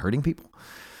I been hurting people?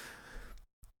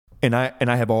 And I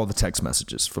have all the text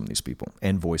messages from these people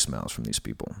and voicemails from these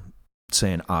people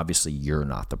saying, obviously you're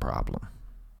not the problem,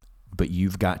 but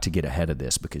you've got to get ahead of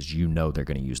this because you know they're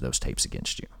going to use those tapes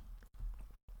against you.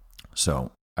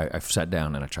 So I sat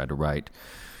down and I tried to write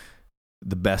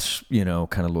the best, kind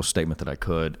of little statement that I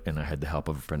could, and I had the help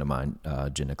of a friend of mine,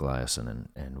 Jen Nicolaisen,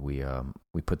 and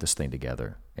we put this thing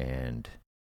together, and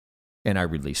I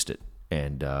released it,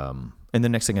 and the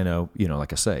next thing I know,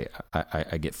 like I say,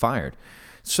 I get fired.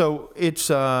 So it's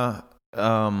yeah.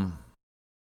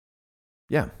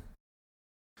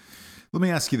 Let me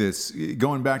ask you this,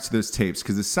 going back to those tapes,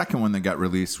 because the second one that got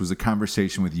released was a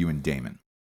conversation with you and Damon.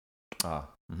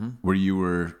 Where you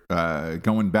were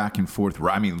going back and forth,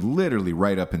 literally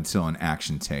right up until an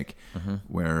action take,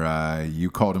 where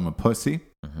you called him a pussy.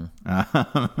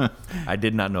 I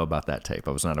did not know about that tape.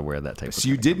 I was not aware of that tape. So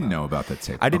you didn't know about that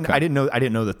tape? I didn't. Okay. I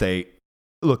didn't know that they.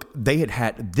 Look, they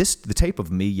had this. The tape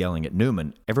of me yelling at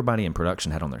Newman. Everybody in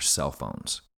production had on their cell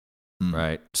phones,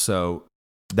 right? So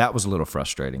that was a little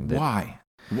frustrating. Why?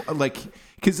 Like,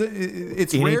 because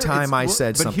it's anytime I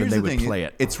said something, they would play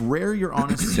it. It's rare you're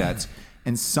on a set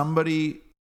and somebody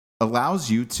allows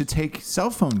you to take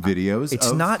cell phone videos.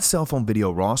 It's not cell phone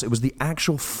video, Ross. It was the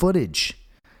actual footage.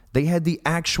 They had the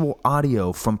actual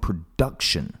audio from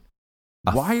production.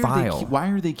 Why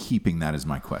are they keeping that? Is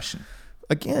my question.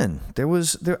 Again, I'm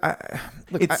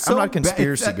not a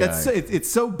conspiracy guy.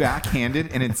 It's so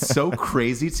backhanded and it's so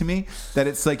crazy to me that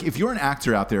it's like, if you're an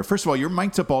actor out there, first of all, you're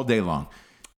mic'd up all day long.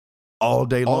 All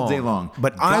day long.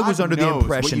 But God I was under the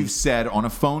impression what you've said on a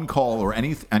phone call or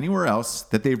anywhere else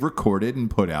that they've recorded and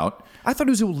put out. I thought it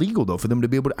was illegal, though, for them to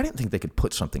be able to. I didn't think they could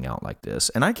put something out like this.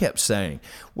 And I kept saying,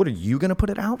 what, are you going to put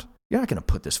it out? You're not going to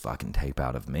put this fucking tape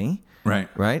out of me. Right.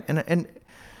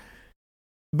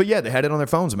 But yeah, they had it on their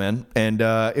phones, man. And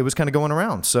it was kind of going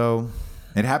around. So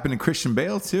it happened to Christian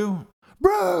Bale, too.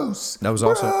 Bros! That was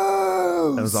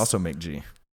also Mick G.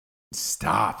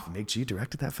 Stop. Mick G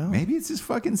directed that film? Maybe it's his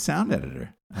fucking sound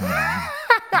editor.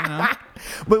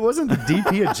 But wasn't the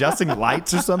DP adjusting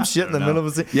lights or some shit in the middle of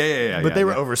a scene? Yeah. But they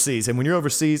were overseas, and when you're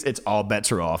overseas, it's all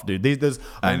bets are off, dude.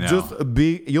 I know.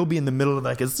 You'll be in the middle of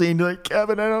like a scene, you're like,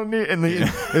 Kevin, I don't need, and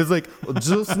it's like,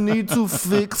 just need to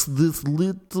fix this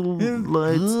little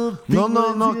light.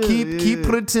 No, keep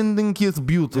pretending it's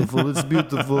beautiful. It's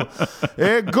beautiful.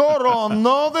 Hey, Goron,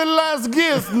 no, the last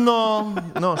gift,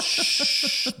 no,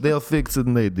 shh, they'll fix it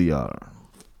in ADR.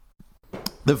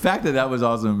 The fact that was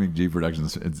also in McG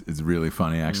Productions is really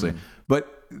funny, actually.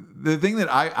 But the thing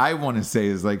that I want to say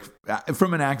is, like,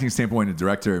 from an acting standpoint, a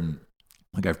director,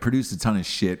 like, I've produced a ton of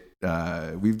shit.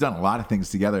 We've done a lot of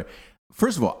things together.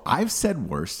 First of all, I've said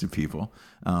worse to people.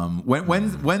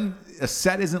 When a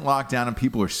set isn't locked down and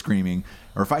people are screaming,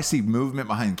 or if I see movement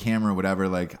behind camera or whatever,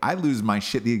 like, I lose my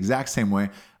shit the exact same way.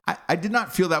 I did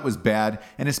not feel that was bad,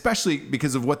 and especially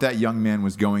because of what that young man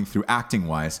was going through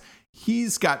acting-wise.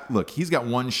 He's got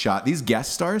one shot. These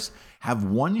guest stars have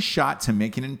one shot to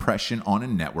make an impression on a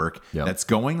network that's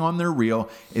going on their reel.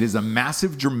 It is a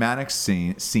massive dramatic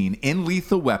scene in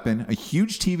Lethal Weapon, a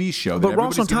huge TV show. But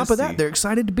Ross, on top of that, they're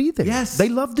excited to be there. Yes. They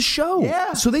love the show.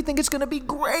 Yeah. So they think it's going to be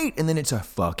great. And then it's a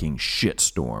fucking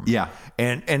shitstorm. Yeah.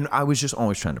 And I was just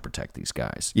always trying to protect these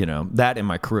guys, that and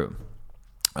my crew.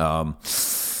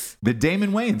 The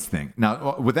Damon Wayans thing.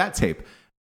 Now, with that tape,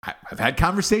 I've had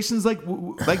conversations like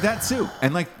that too,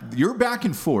 and like your back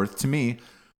and forth to me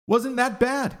wasn't that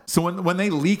bad. So when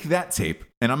they leak that tape,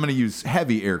 and I'm going to use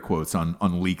heavy air quotes on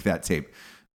leak that tape,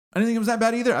 I didn't think it was that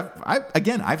bad either.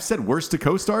 I've said worse to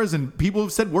co-stars, and people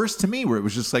have said worse to me, where it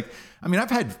was just like, I mean,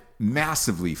 I've had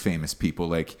massively famous people,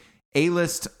 like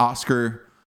A-list Oscar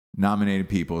nominated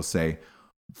people, say,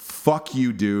 fuck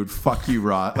you, dude. Fuck you,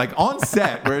 Ross. Like on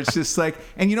set, where it's just like,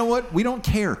 and you know what? We don't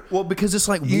care. Well, because it's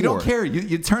like war. You don't care.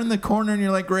 You turn the corner and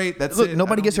you're like, great, that's Look, it.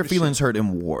 nobody gets their feelings hurt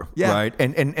in war, right?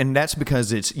 And that's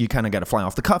because you kind of got to fly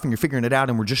off the cuff and you're figuring it out,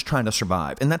 and we're just trying to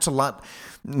survive. And that's a lot,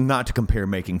 not to compare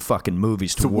making fucking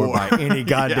movies to war by any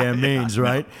goddamn means,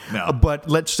 right? No. But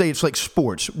let's say it's like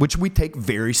sports, which we take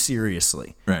very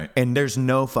seriously. Right. And there's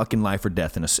no fucking life or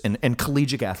death in us. And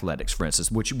collegiate athletics, for instance,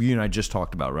 which you and I just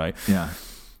talked about, right? Yeah.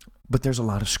 But there's a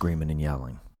lot of screaming and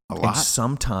yelling. A lot. And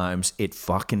sometimes it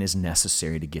fucking is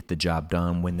necessary to get the job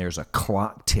done when there's a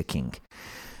clock ticking.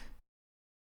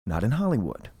 Not in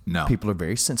Hollywood. No. People are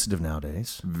very sensitive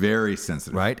nowadays. Very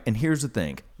sensitive. Right? And here's the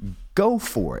thing. Go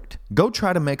for it. Go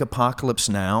try to make Apocalypse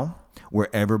Now where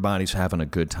everybody's having a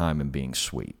good time and being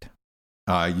sweet.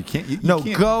 You can't. You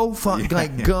can't. Go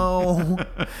go.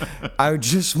 I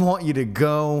just want you to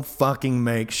go fucking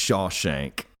make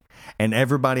Shawshank. And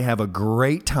everybody have a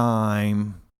great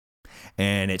time,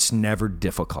 and it's never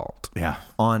difficult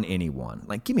on anyone.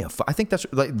 Like, give me I think that's,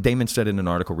 like Damon said in an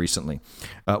article recently,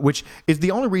 which is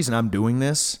the only reason I'm doing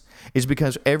this is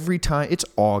because every time, it's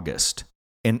August,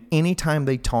 and anytime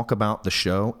they talk about the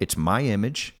show, it's my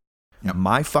image,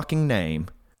 my fucking name,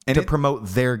 and to promote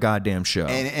their goddamn show.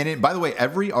 And by the way,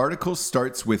 every article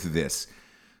starts with this.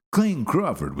 Clayne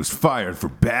Crawford was fired for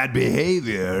bad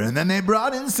behavior, and then they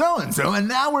brought in so-and-so, and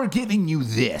now we're giving you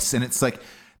this. And it's like,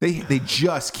 they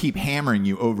just keep hammering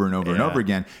you over and over and over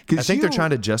again. I think they're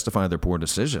trying to justify their poor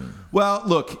decision. Well,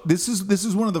 look, this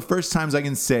is one of the first times I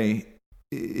can say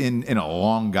in a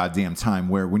long goddamn time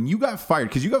where when you got fired,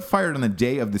 because you got fired on the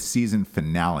day of the season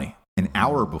finale, an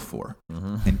hour before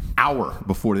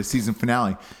the season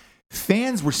finale,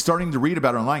 fans were starting to read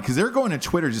about it online because they're going to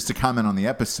Twitter just to comment on the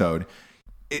episode.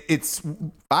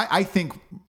 I think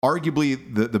arguably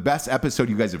the best episode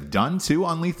you guys have done too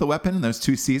on Lethal Weapon in those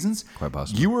 2 seasons. Quite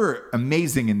possible. You were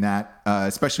amazing in that,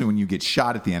 especially when you get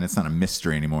shot at the end. It's not a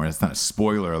mystery anymore. It's not a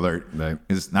spoiler alert. Right.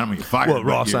 It's not only you fired. Well,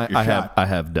 Ross, you're shot. I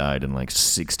have died in like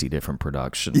 60 different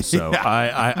productions, so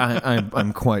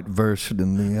I'm quite versed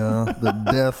in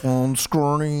the death on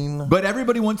screen. But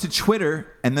everybody went to Twitter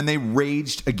and then they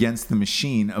raged against the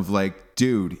machine of like,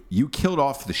 dude, you killed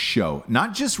off the show,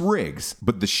 not just Riggs,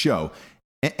 but the show.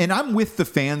 And I'm with the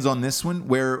fans on this one,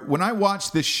 where when I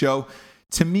watched this show,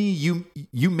 to me, you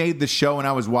made the show and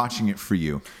I was watching it for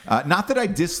you. Not that I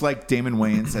dislike Damon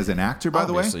Wayans as an actor, by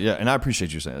the way. Yeah, and I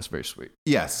appreciate you saying that's very sweet.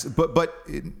 Yes, but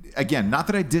again, not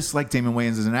that I dislike Damon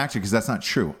Wayans as an actor, because that's not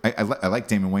true. I like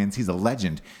Damon Wayans. He's a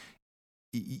legend.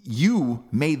 You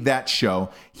made that show.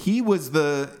 He was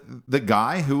the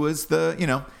guy who was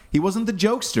he wasn't the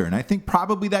jokester. And I think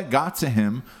probably that got to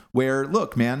him where,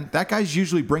 look, man, that guy's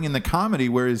usually bringing the comedy,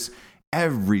 whereas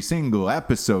every single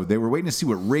episode, they were waiting to see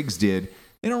what Riggs did.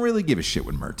 They don't really give a shit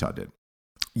what Murtaugh did.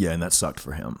 Yeah, and that sucked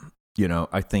for him.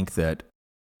 I think that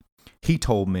he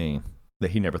told me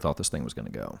that he never thought this thing was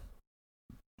going to go.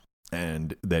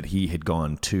 And that he had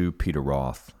gone to Peter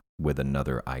Roth with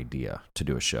another idea to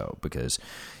do a show, because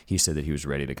he said that he was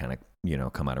ready to kind of,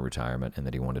 come out of retirement and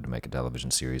that he wanted to make a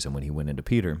television series. And when he went into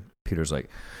Peter's like,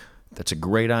 that's a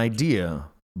great idea,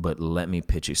 but let me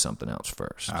pitch you something else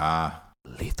first.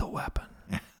 Lethal Weapon.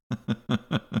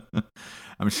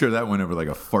 I'm sure that went over like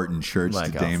a fart in church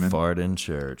to Damon. Like a fart in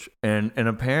church. And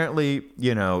apparently,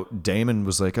 Damon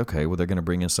was like, okay, well, they're going to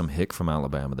bring in some hick from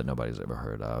Alabama that nobody's ever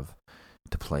heard of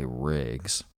to play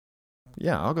Riggs.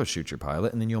 Yeah, I'll go shoot your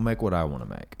pilot, and then you'll make what I want to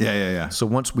make. Yeah. So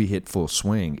once we hit full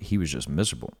swing, he was just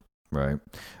miserable, right?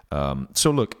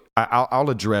 So look, I'll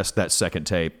address that second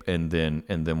tape, and then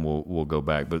we'll go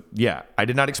back. But yeah, I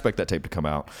did not expect that tape to come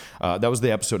out. That was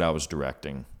the episode I was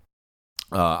directing.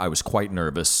 I was quite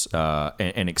nervous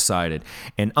and excited.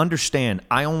 And understand,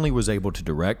 I only was able to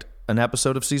direct an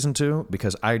episode of season 2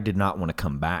 because I did not want to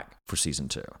come back for season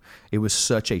 2. It was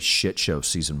such a shit show,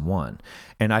 season 1.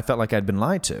 And I felt like I'd been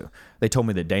lied to. They told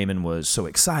me that Damon was so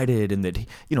excited and that,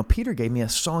 Peter gave me a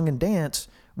song and dance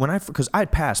because I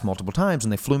had passed multiple times,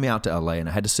 and they flew me out to LA, and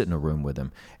I had to sit in a room with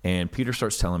him. And Peter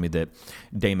starts telling me that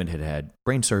Damon had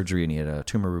brain surgery, and he had a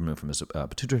tumor removed from his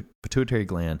pituitary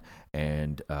gland,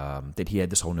 and that he had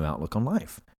this whole new outlook on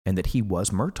life, and that he was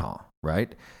Murtaugh,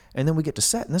 right? And then we get to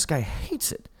set, and this guy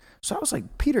hates it. So I was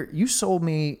like, Peter, you sold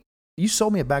me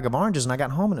a bag of oranges, and I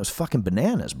got home and it was fucking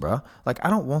bananas, bro. Like, I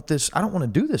don't want this. I don't want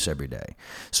to do this every day.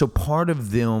 So part of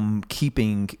them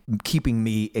keeping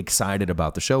me excited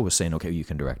about the show was saying, okay, you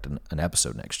can direct an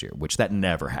episode next year, which that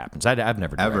never happens. I've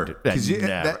never directed.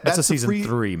 Never. That's a season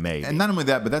 3, maybe. And not only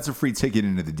that, but that's a free ticket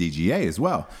into the DGA as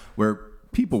well, where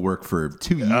people work for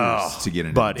 2 years to get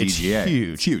into the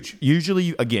DGA. It's huge. Usually,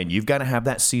 you've got to have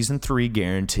that season 3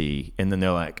 guarantee, and then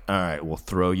they're like, all right, we'll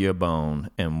throw you a bone,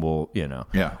 and we'll.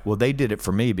 Yeah. Well, they did it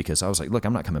for me because I was like, look,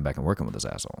 I'm not coming back and working with this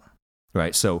asshole.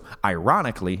 Right? So,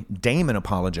 ironically, Damon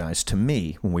apologized to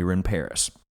me when we were in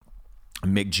Paris.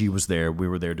 Mick G was there. We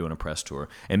were there doing a press tour,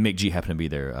 and Mick G happened to be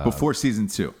there. Before season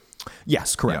 2.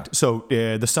 Yes, correct. Yeah. So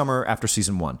the summer after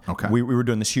season 1, okay, we were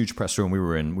doing this huge press tour, and we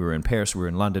were in Paris, we were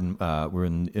in London, we were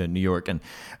in New York, and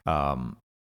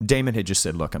Damon had just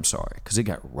said, "Look, I'm sorry," because it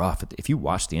got rough. If you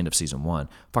watch the end of season 1,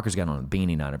 fuckers got on a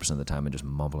beanie 90% of the time and just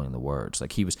mumbling the words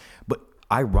like he was. But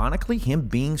ironically, him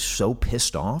being so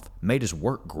pissed off made his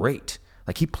work great.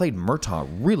 Like, he played Murtaugh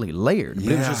really layered,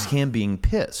 but it was just him being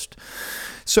pissed.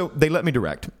 So they let me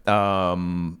direct,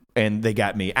 and they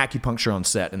got me acupuncture on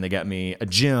set, and they got me a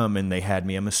gym, and they had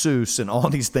me a masseuse, and all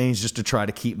these things just to try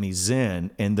to keep me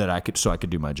zen, and that I could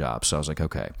do my job. So I was like,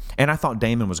 okay. And I thought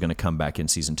Damon was going to come back in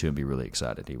season 2 and be really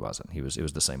excited. He wasn't. It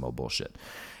was the same old bullshit.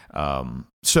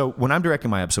 So when I'm directing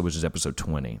my episode, which is episode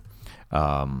 20,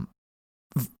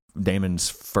 Damon's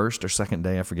first or second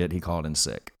day, I forget, he called in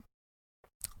sick,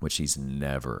 which he's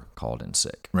never called in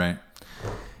sick. Right.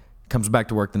 Comes back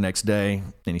to work the next day,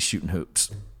 and he's shooting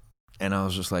hoops. And I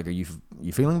was just like, are you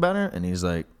feeling better? And he's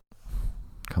like,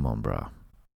 come on, bro.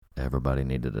 Everybody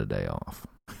needed a day off.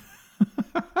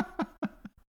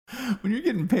 When you're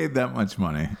getting paid that much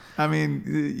money, I mean,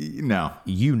 no.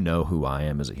 You know who I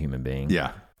am as a human being.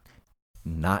 Yeah.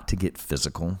 Not to get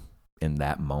physical in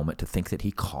that moment, to think that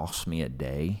he cost me a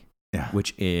day. Yeah.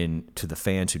 Which to the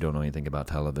fans who don't know anything about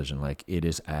television, like, it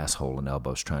is asshole and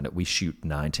elbows we shoot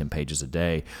 9-10 pages a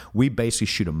day. We basically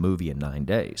shoot a movie in 9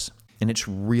 days. And it's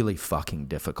really fucking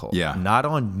difficult. Yeah. Not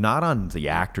on the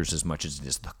actors as much as it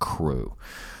is the crew.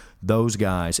 Those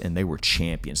guys, and they were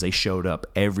champions. They showed up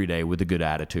every day with a good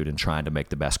attitude and trying to make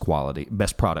the best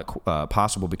product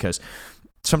possible, because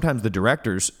sometimes the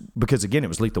directors, because again, it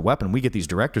was Lethal Weapon, we get these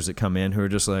directors that come in who are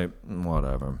just like,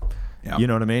 whatever. Yep. You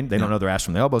know what I mean? They don't know their ass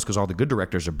from the elbows because all the good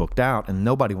directors are booked out, and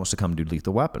nobody wants to come do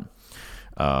Lethal Weapon.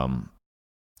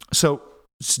 So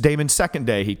Damon's second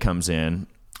day, he comes in,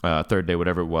 third day,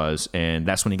 whatever it was, and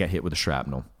that's when he got hit with a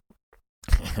shrapnel.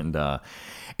 And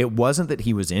it wasn't that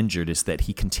he was injured, it's that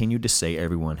he continued to say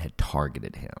everyone had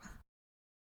targeted him.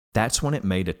 That's when it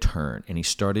made a turn, and he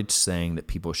started saying that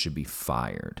people should be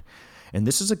fired. And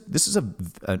this is a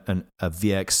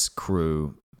VFX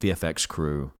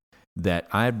crew that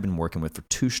I had been working with for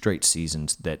 2 straight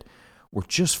seasons that were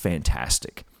just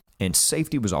fantastic. And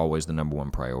safety was always the number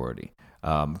one priority.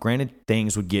 Granted,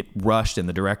 things would get rushed and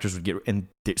the directors would and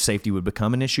safety would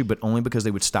become an issue, but only because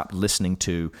they would stop listening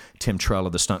to Tim Trella,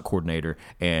 the stunt coordinator,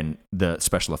 and the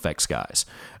special effects guys.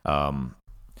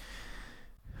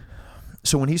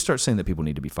 So when he starts saying that people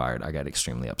need to be fired, I got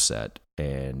extremely upset.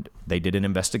 And they did an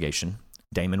investigation.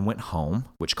 Damon went home,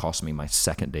 which cost me my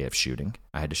second day of shooting.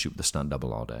 I had to shoot with the stunt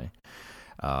double all day.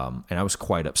 And I was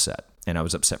quite upset. And I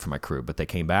was upset for my crew. But they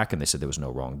came back and they said there was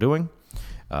no wrongdoing.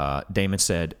 Damon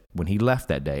said, when he left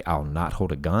that day, I'll not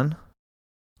hold a gun.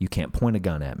 You can't point a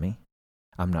gun at me.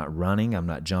 I'm not running. I'm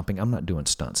not jumping. I'm not doing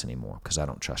stunts anymore because I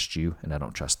don't trust you and I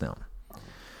don't trust them.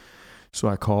 So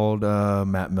I called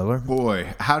Matt Miller.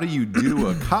 Boy, how do you do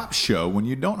a cop show when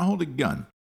you don't hold a gun?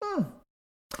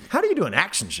 How do you do an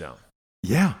action show?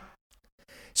 Yeah.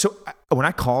 So when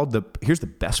I called here's the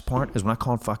best part is when I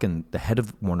called fucking the head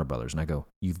of Warner Brothers and I go,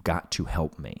 you've got to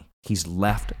help me. He's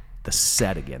left the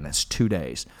set again. That's 2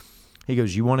 days. He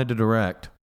goes, you wanted to direct.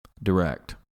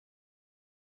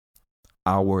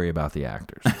 I'll worry about the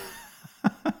actors.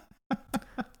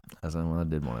 I was like, well, I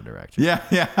did want to direct you. Yeah.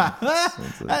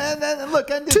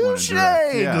 Look, I did Touche,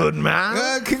 yeah. good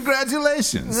man.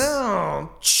 Congratulations.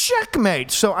 No, checkmate.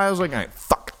 So I was like, all right,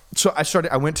 fuck. So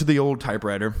I went to the old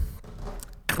typewriter.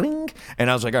 Cling.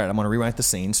 And I was like, all right, I'm going to rewrite the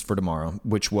scenes for tomorrow,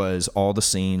 which was all the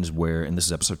scenes where, and this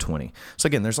is episode 20. So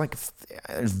again, there's like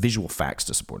visual facts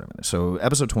to support everything. So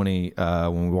episode 20,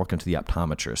 when we walked into the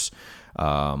optometrist,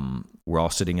 we're all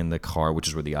sitting in the car, which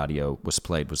is where the audio was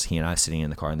played, was he and I sitting in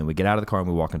the car. And then we get out of the car and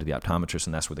we walk into the optometrist,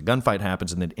 and that's where the gunfight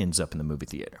happens, and then it ends up in the movie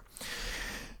theater.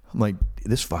 I'm like,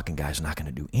 this fucking guy's not going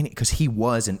to do any,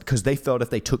 because they felt if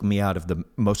they took me out of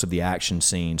most of the action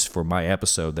scenes for my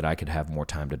episode that I could have more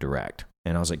time to direct.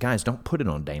 And I was like, guys, don't put it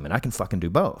on Damon. I can fucking do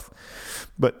both.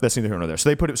 But that's neither here nor there. So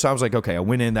I was like, okay, I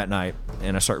went in that night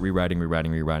and I start rewriting.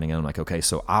 And I'm like, okay,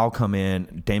 so I'll come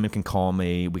in. Damon can call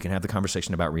me. We can have the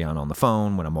conversation about Rihanna on the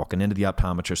phone. When I'm walking into the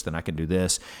optometrist, then I can do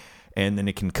this. And then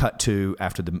it can cut to,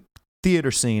 after the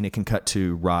theater scene, it can cut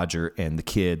to Roger and the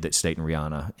kid that's dating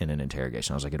Rihanna in an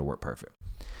interrogation. I was like, it'll work perfect.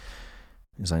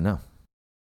 He's like, no.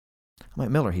 I'm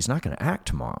like, Miller, he's not going to act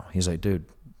tomorrow. He's like, dude,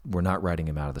 we're not writing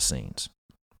him out of the scenes.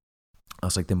 I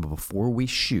was like, then before we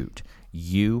shoot,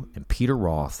 you and Peter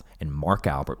Roth and Mark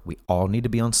Albert, we all need to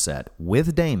be on set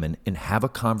with Damon and have a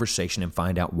conversation and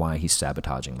find out why he's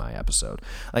sabotaging my episode.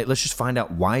 Like, let's just find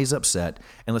out why he's upset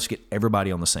and let's get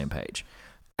everybody on the same page.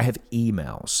 I have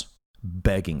emails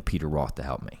begging Peter Roth to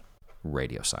help me.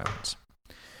 Radio silence.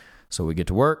 So we get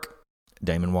to work.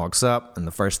 Damon walks up, and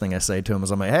the first thing I say to him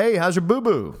is, I'm like, hey, how's your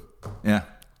boo-boo? Yeah.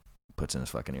 Puts in his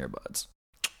fucking earbuds.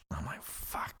 I'm like,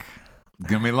 fuck.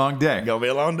 Gonna be a long day. Gonna be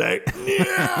a long day.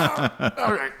 Yeah.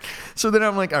 All right. So then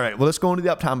I'm like, all right, well, let's go into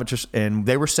the optometrist. And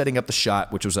they were setting up the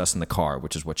shot, which was us in the car,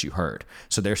 which is what you heard.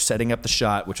 So they're setting up the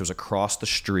shot, which was across the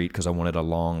street because I wanted a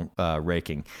long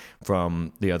raking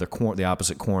from the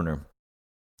opposite corner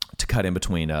to cut in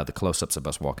between the close-ups of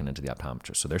us walking into the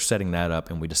optometrist. So they're setting that up,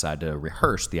 and we decide to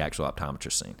rehearse the actual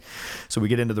optometrist scene. So we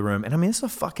get into the room, and I mean, it's a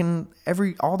fucking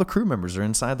all the crew members are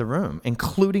inside the room,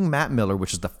 including Matt Miller,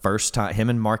 which is the first time, him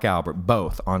and Mark Albert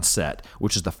both on set,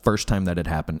 which is the first time that had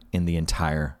happened in the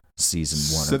entire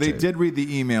season 1 So or 2. they did read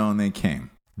the email, and they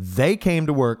came. They came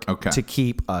to work Okay. to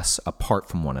keep us apart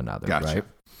from one another, Gotcha. right?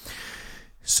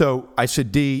 So I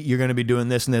said, D, you're going to be doing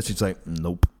this and this. He's like,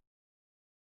 nope.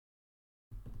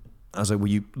 I was like,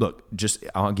 well,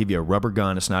 I'll give you a rubber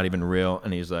gun. It's not even real.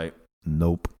 And he's like,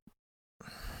 nope. I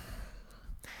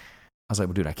was like,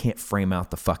 well, dude, I can't frame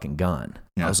out the fucking gun.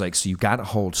 Yeah. I was like, so you got to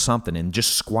hold something and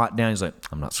just squat down. He's like,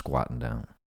 I'm not squatting down.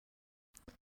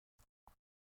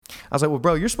 I was like, well,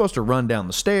 bro, you're supposed to run down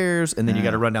the stairs and then you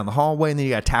got to run down the hallway and then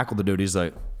you got to tackle the dude. He's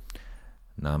like,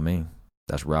 not me.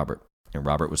 That's Robert. And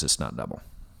Robert was his stunt double.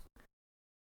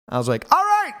 I was like, all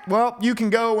right, well, you can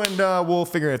go and we'll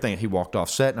figure everything. He walked off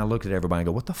set, and I looked at everybody and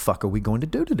go, what the fuck are we going to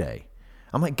do today?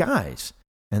 I'm like, guys.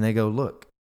 And they go, look,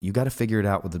 you got to figure it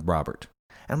out with Robert.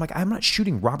 And I'm like, I'm not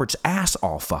shooting Robert's ass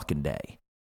all fucking day.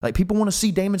 Like, people want to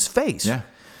see Damon's face. Yeah.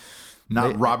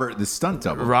 Not Robert, the stunt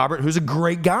double. Robert, who's a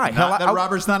great guy.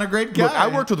 Robert's not a great guy. Look, I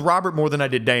worked with Robert more than I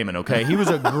did Damon, okay? He was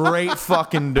a great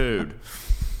fucking dude.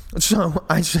 So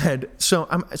I said, so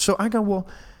I go, well,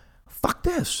 fuck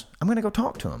this. I'm going to go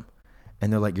talk to him.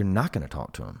 And they're like, you're not going to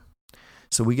talk to him.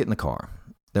 So we get in the car.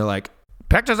 They're like,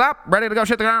 pictures up, ready to go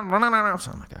shit the ground.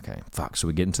 So I'm like, okay, fuck. So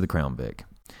we get into the Crown Vic.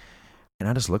 And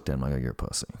I just looked at him. I go, you're a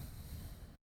pussy.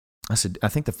 I said, I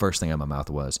think the first thing out of my mouth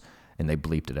was, and they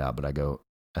bleeped it out, but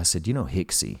I said, you know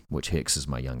Hicksy, which Hicks is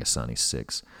my youngest son. He's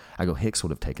 6. I go, Hicks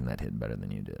would have taken that hit better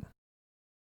than you did.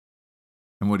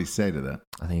 And what'd he say to that?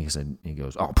 I think he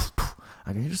goes, oh, pff, pff.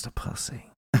 I go, you're just a pussy.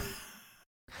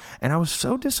 And I was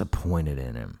so disappointed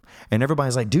in him. And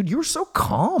everybody's like, dude, you were so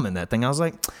calm in that thing. I was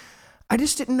like, I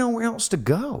just didn't know where else to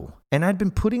go. And I'd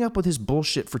been putting up with his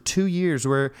bullshit for 2 years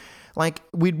where, like,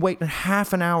 we'd wait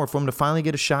half an hour for him to finally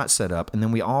get a shot set up. And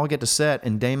then we all get to set,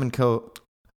 and Damon go,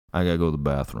 I got to go to the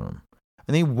bathroom.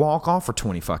 And then he'd walk off for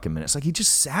 20 fucking minutes. Like, he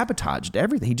just sabotaged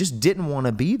everything. He just didn't want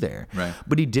to be there. Right.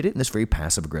 But he did it in this very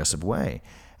passive-aggressive way.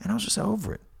 And I was just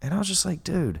over it. And I was just like,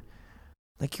 dude,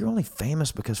 like, you're only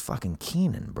famous because fucking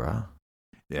Keenan, bro.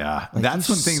 Yeah. Like, that's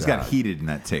when things got heated in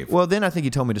that tape. Well, then I think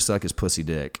he told me to suck his pussy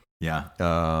dick. Yeah.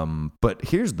 But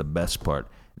here's the best part.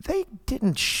 They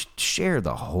didn't share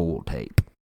the whole tape.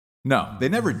 No, they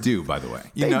never do, by the way.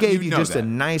 They gave you just a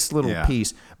nice little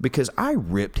piece because I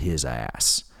ripped his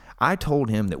ass. I told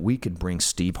him that we could bring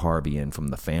Steve Harvey in from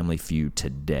the Family Feud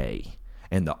today,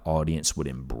 and the audience would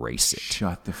embrace it.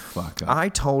 Shut the fuck up. I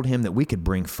told him that we could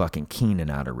bring fucking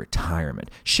Keenan out of retirement.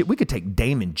 Shit, we could take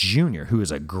Damon Jr., who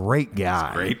is a great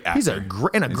guy. He's a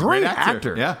great actor. He's a great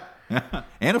actor. Yeah.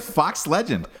 And a Fox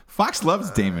legend. Fox loves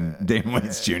Damon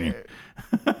Wayans Jr.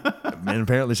 And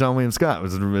apparently Sean William Scott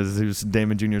was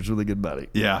Damon Jr.'s really good buddy.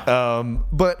 Yeah.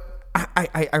 But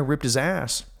I ripped his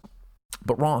ass.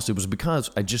 But Ross, it was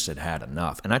because I just had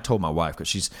enough. And I told my wife, because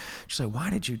she's like, why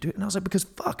did you do it? And I was like, because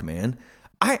fuck, man.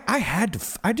 I had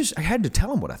to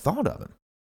tell him what I thought of him.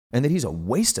 And that he's a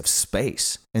waste of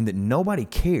space. And that nobody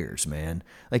cares, man.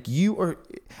 Like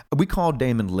we called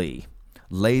Damon Lee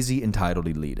lazy, entitled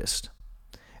elitist.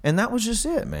 And that was just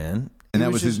it, man. And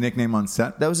that was his nickname on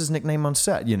set? That was his nickname on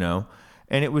set, And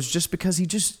it was just because he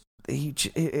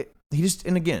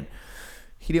and again,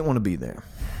 he didn't want to be there.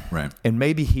 Right. And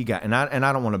maybe he got, and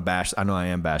I don't want to bash, I know I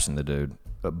am bashing the dude,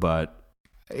 but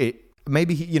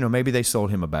maybe they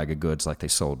sold him a bag of goods like they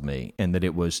sold me. And that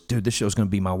it was, dude, this show's going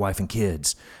to be my wife and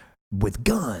kids with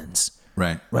guns.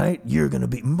 Right? You're going to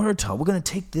be Murtaugh. We're going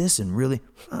to take this and really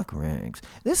fuck Riggs.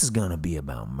 This is going to be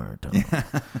about Murtaugh,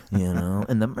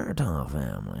 and the Murtaugh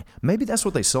family. Maybe that's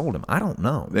what they sold him. I don't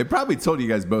know. They probably told you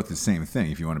guys both the same thing,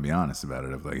 if you want to be honest about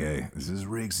it. Of like, hey, this is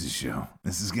Riggs' show.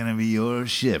 This is going to be your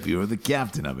ship. You're the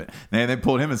captain of it. And they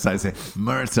pulled him aside and say,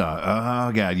 Murtaugh,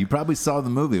 oh, God, you probably saw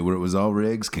the movie where it was all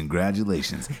Riggs.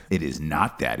 Congratulations. It is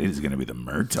not that. It is going to be the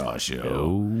Murtaugh show.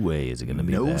 No way is it going to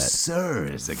be that. No, sir.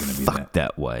 Is it going to be that? Fuck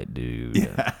that white dude.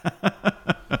 Yeah.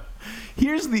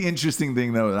 Here's the interesting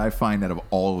thing, though, that I find out of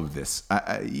all of this,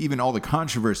 even all the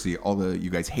controversy, you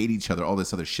guys hate each other, all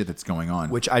this other shit that's going on.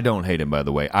 Which I don't hate him, by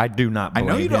the way. I do not blame him.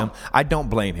 I know you don't. I don't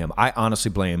blame him. I honestly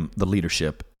blame the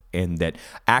leadership in that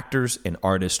actors and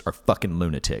artists are fucking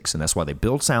lunatics. And that's why they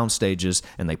build sound stages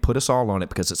and they put us all on it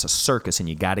because it's a circus and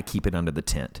you got to keep it under the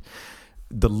tent.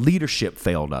 The leadership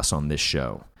failed us on this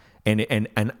show. And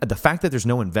the fact that there's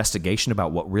no investigation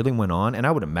about what really went on, and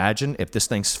I would imagine if this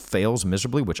thing fails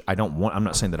miserably, which I don't want, I'm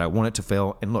not saying that I want it to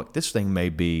fail. And look, this thing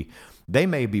they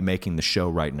may be making the show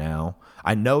right now.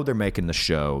 I know they're making the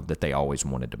show that they always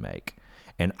wanted to make.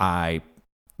 And I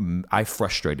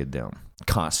frustrated them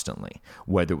constantly,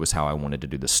 whether it was how I wanted to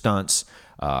do the stunts,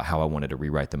 how I wanted to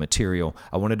rewrite the material.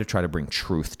 I wanted to try to bring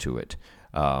truth to it.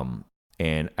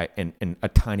 And a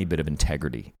tiny bit of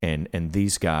integrity. And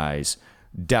these guys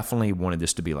definitely wanted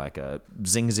this to be like a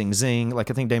zing, zing, zing. Like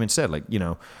I think Damon said,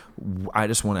 I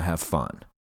just want to have fun,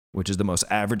 which is the most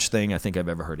average thing I think I've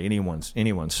ever heard anyone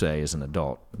say as an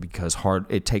adult, because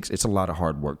it's a lot of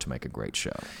hard work to make a great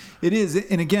show. It is.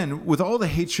 And again, with all the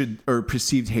hatred or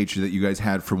perceived hatred that you guys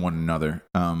had for one another,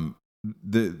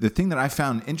 the thing that I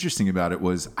found interesting about it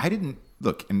was I didn't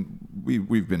look, and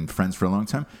we've been friends for a long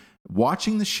time.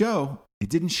 Watching the show, it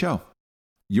didn't show.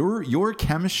 Your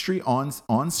chemistry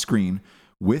on screen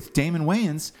with Damon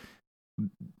Wayans,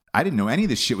 I didn't know any of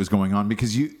this shit was going on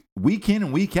because week in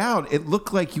and week out, it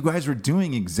looked like you guys were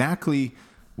doing exactly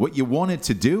what you wanted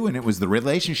to do, and it was the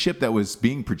relationship that was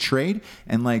being portrayed.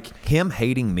 And like him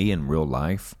hating me in real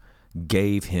life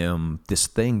gave him this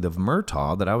thing of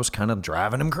Murtaugh that I was kind of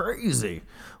driving him crazy,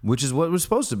 which is what it was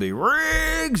supposed to be.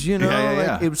 Riggs,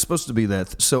 Yeah. It was supposed to be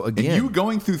that. So again, and you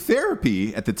going through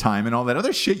therapy at the time and all that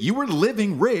other shit, you were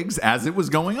living Riggs as it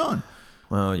was going on.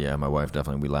 Well, yeah, my wife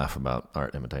definitely, we laugh about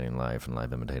art imitating life and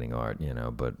life imitating art,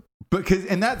 but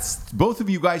and that's, both of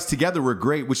you guys together were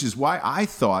great, which is why I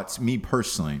thought, me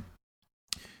personally,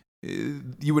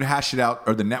 you would hash it out,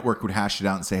 or the network would hash it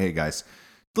out and say, hey guys,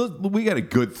 we got a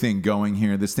good thing going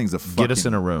here. This thing's a fucking, get us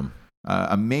in a room.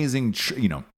 Amazing,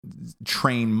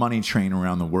 money train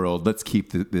around the world. Let's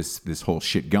keep this whole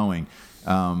shit going.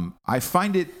 I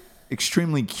find it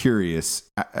extremely curious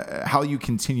how you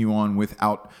continue on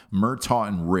without Murtaugh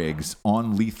and Riggs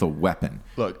on Lethal Weapon.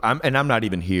 Look, I'm not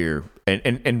even here,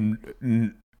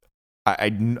 and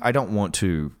I don't want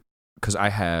to, because I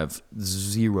have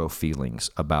zero feelings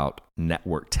about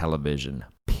network television.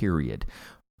 Period.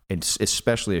 And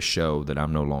especially a show that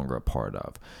I'm no longer a part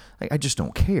of. I just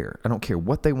don't care. I don't care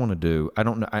what they want to do. I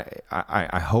don't know.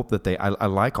 I hope that I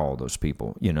like all those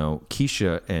people.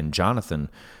 Keisha and Jonathan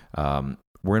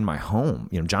were in my home.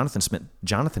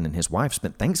 Jonathan and his wife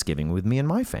spent Thanksgiving with me and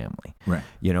my family. Right.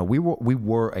 We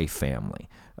were a family.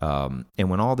 And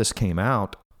when all this came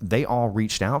out, they all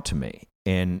reached out to me,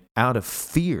 and out of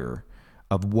fear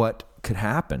of what could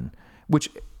happen, which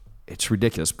it's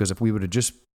ridiculous, because if we would have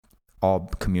just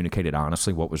all communicated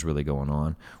honestly what was really going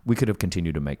on, we could have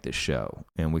continued to make this show,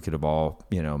 and we could have all,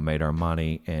 made our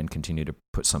money and continued to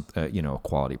put some, a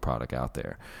quality product out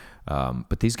there.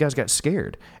 But these guys got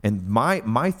scared. And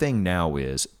my thing now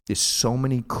is so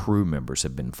many crew members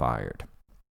have been fired.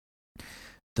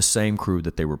 The same crew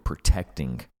that they were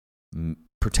protecting,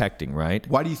 right?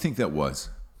 Why do you think that was?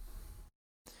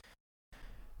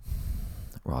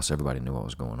 Ross, everybody knew what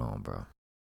was going on, bro.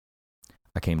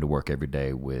 I came to work every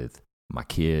day with my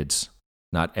kids,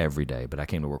 not every day, but I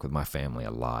came to work with my family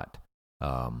a lot.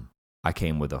 I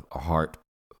came with a heart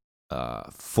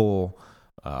full,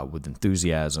 with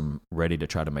enthusiasm, ready to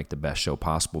try to make the best show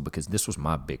possible, because this was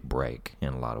my big break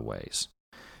in a lot of ways.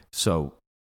 So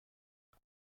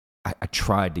I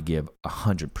tried to give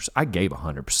 100%. I gave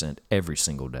 100% every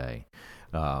single day.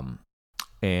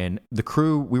 And the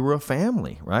crew, we were a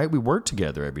family, right? We worked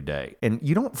together every day. And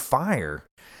you don't fire.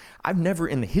 I've never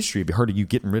in the history heard of you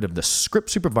getting rid of the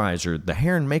script supervisor, the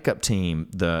hair and makeup team,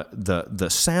 the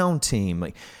sound team,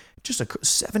 like just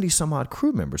 70 some odd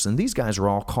crew members. And these guys are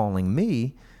all calling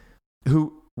me,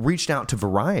 who reached out to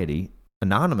Variety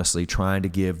anonymously trying to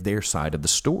give their side of the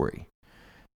story.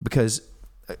 Because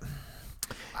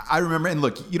I remember, and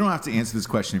look, you don't have to answer this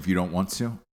question if you don't want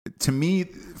to. To me,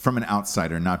 from an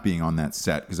outsider, not being on that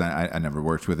set, because I never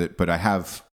worked with it, but I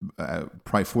have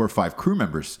probably 4 or 5 crew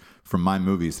members from my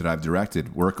movies that I've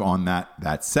directed work on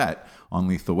that set on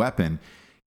Lethal Weapon.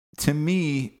 To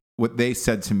me, what they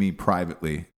said to me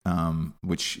privately,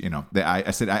 which I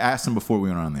asked them before we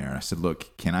went on there. I said,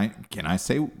 "Look, can I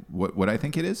say what I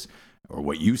think it is, or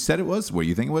what you said it was, what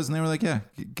you think it was?" And they were like, "Yeah,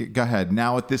 go ahead."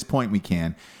 Now at this point, we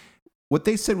can. What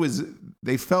they said was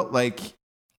they felt like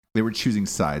they were choosing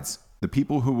sides. The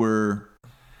people who were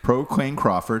pro Clayne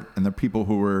Crawford and the people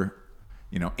who were,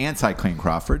 anti Clayne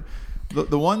Crawford.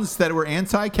 The ones that were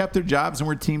anti kept their jobs and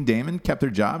were Team Damon, kept their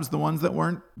jobs. The ones that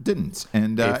weren't didn't.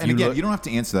 And again, you don't have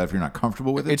to answer that if you're not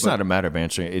comfortable with it. It's not a matter of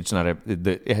answering. It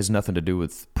has nothing to do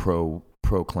with pro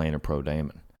Clayne or pro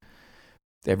Damon.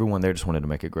 Everyone there just wanted to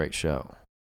make a great show,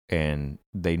 and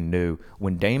they knew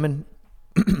when Damon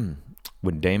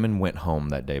went home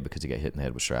that day because he got hit in the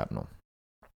head with shrapnel.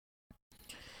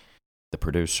 The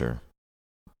producer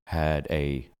had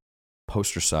a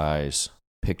poster-size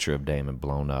picture of Damon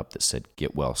blown up that said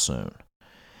 "Get well soon,"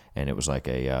 and it was like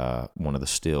a one of the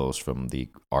stills from the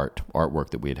artwork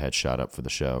that we had shot up for the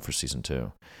show for season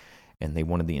 2, and they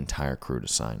wanted the entire crew to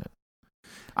sign it.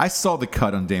 I saw the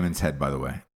cut on Damon's head, by the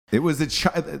way. It was a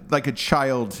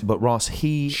child, but Ross,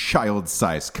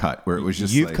 child-sized cut where it was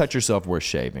just you've cut yourself worth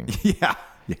shaving. Yeah.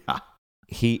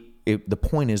 The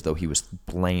point is though, he was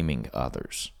blaming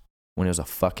others when it was a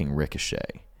fucking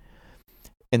ricochet.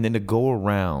 And then to go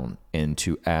around and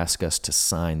to ask us to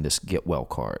sign this get well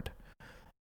card,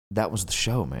 that was the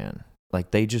show, man.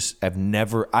 Like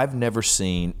I've never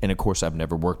seen, and of course I've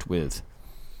never worked with,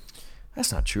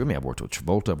 that's not true. I mean, I've worked with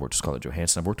Travolta, I've worked with Scarlett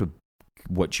Johansson, I've worked with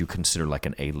what you consider like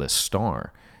an A-list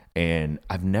star. And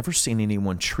I've never seen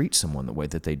anyone treat someone the way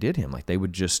that they did him. Like they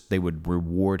would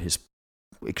reward his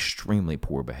extremely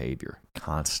poor behavior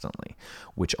constantly,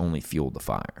 which only fueled the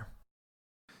fire.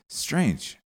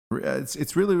 Strange.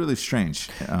 It's really, really strange.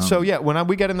 So yeah, when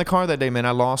we got in the car that day, man,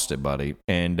 I lost it, buddy,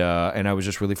 and I was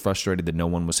just really frustrated that no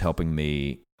one was helping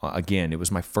me. Again, it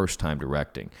was my first time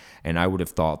directing, and I would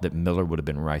have thought that Miller would have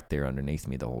been right there underneath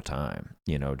me the whole time,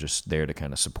 just there to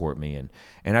kind of support me,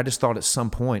 and I just thought at some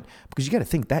point, because you got to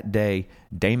think that day,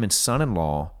 Damon's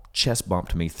son-in-law chest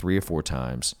bumped me 3 or 4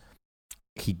 times.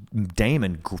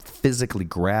 Damon physically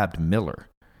grabbed Miller.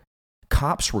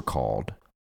 Cops were called.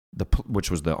 Which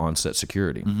was the on-set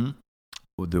security.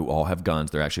 Mm-hmm. They all have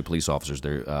guns. They're actually police officers.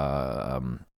 They're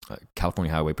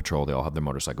California Highway Patrol. They all have their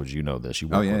motorcycles. You know this. You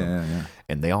work with them. Yeah.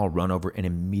 And they all run over and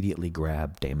immediately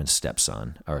grab Damon's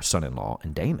stepson or son-in-law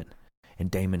and Damon. And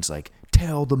Damon's like,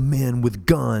 "Tell the men with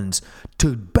guns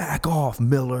to back off,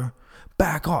 Miller.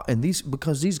 Back off." And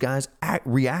because these guys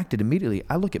reacted immediately.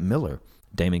 I look at Miller.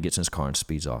 Damon gets in his car and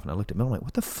speeds off. And I looked at Miller like,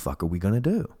 "What the fuck are we going to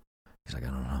do?" He's like, I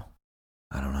don't know.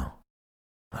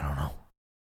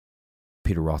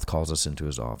 Peter Roth calls us into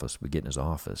his office. We get in his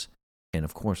office. And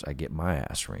of course, I get my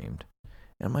ass reamed.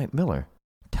 And I'm like, "Miller,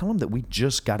 tell him that we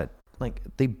just got it. Like,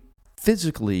 they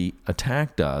physically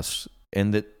attacked us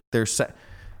and that they're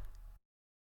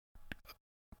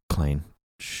Clayne,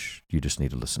 you just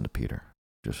need to listen to Peter.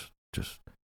 Just.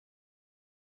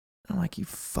 I'm like, "You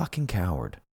fucking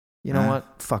coward. You know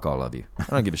what? Fuck all of you. I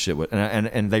don't give a shit what."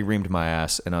 And they reamed my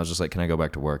ass. And I was just like, "Can I go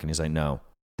back to work?" And he's like, "No.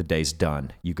 The day's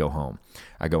done. You go home."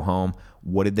 I go home.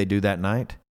 What did they do that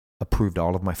night? Approved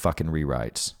all of my fucking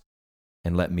rewrites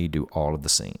and let me do all of the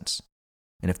scenes.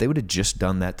 And if they would have just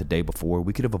done that the day before,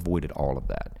 we could have avoided all of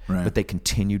that. Right. But they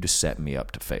continued to set me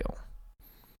up to fail.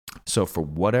 So for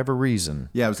whatever reason...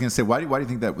 Yeah, I was going to say, why do you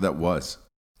think that was?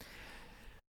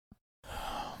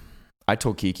 I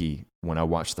told Kiki when I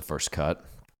watched the first cut,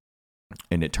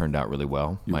 and it turned out really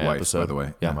well. Your my wife, episode, by the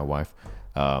way. Yeah, my wife.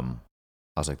 I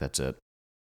was like, that's it.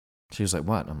 She was like,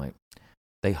 what? I'm like,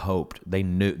 they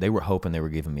were hoping they were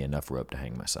giving me enough rope to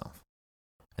hang myself.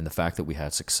 And the fact that we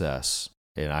had success,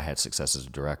 and I had success as a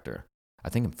director, I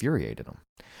think infuriated them.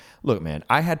 Look, man,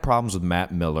 I had problems with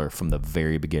Matt Miller from the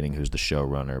very beginning, who's the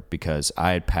showrunner, because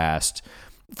I had passed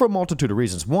for a multitude of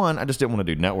reasons. One, I just didn't want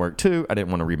to do network. Two, I didn't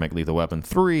want to remake Lethal Weapon.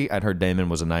 Three, I'd heard Damon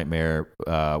was a nightmare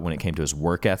when it came to his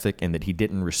work ethic and that he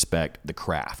didn't respect the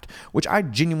craft, which I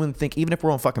genuinely think, even if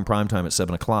we're on fucking primetime at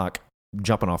 7 o'clock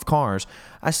jumping off cars,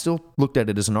 I still looked at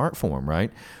it as an art form,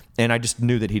 right? And I just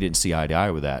knew that he didn't see eye to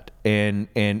eye with that. And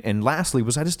lastly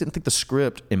was I just didn't think the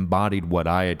script embodied what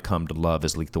I had come to love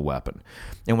as Lethal Weapon.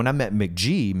 And when I met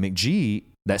McG,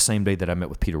 that same day that I met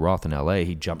with Peter Roth in L.A.,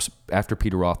 he jumps after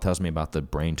Peter Roth tells me about the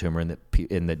brain tumor and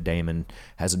that Damon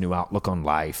has a new outlook on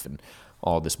life and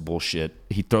all this bullshit.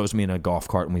 He throws me in a golf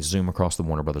cart and we zoom across the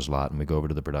Warner Brothers lot and we go over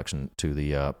to the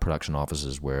production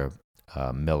offices where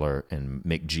Miller and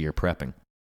McG are prepping.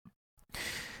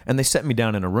 And they set me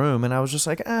down in a room, and I was just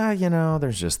like,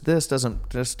 there's just this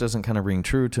doesn't kind of ring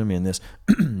true to me. And this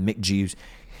McG,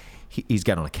 he's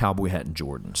got on a cowboy hat and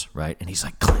Jordans, right? And he's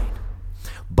like, Clayne,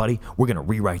 buddy, we're going to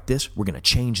rewrite this. We're going to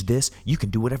change this. You can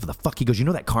do whatever the fuck. He goes, you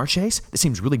know that car chase? That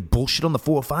seems really bullshit on the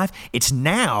 405. It's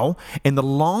now in the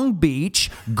Long Beach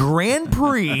Grand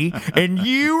Prix, and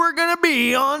you are going to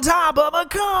be on top of a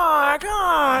car.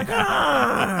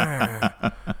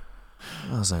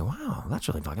 I was like, wow, that's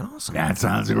really fucking awesome. That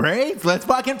sounds great. Let's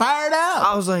fucking fire it up.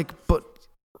 I was like, but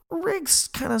Riggs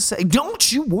kind of say,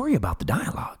 don't you worry about the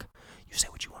dialogue. You say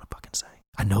what you want to fucking say.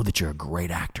 I know that you're a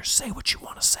great actor. Say what you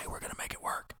want to say. We're going to make it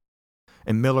work.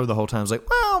 And Miller the whole time was like,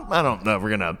 well, I don't know if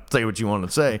we're going to say what you want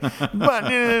to say.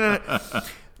 But you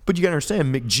got to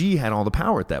understand, McG had all the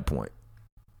power at that point.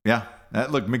 Yeah.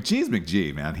 Look, McG's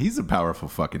McG, man. He's a powerful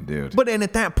fucking dude. But and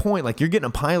at that point, like, you're getting a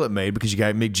pilot made because you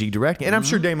got McG directing. And I'm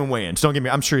sure Damon Wayans, don't get me,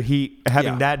 I'm sure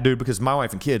having that dude, because My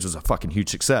Wife and Kids was a fucking huge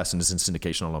success and it's in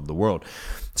syndication all over the world.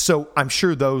 So I'm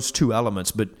sure those two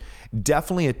elements, but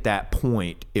definitely at that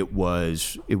point, it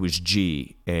was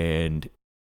G. And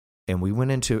we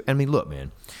went into, I mean, look,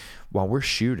 man, while we're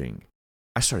shooting,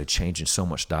 I started changing so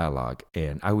much dialogue,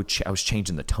 and I was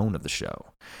changing the tone of the show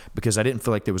because I didn't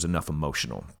feel like there was enough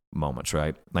emotional moments,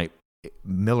 right? Like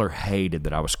Miller hated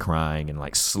that I was crying and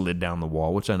like slid down the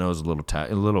wall, which I know is a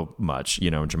little much,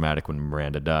 dramatic when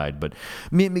Miranda died. But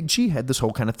me and McG had this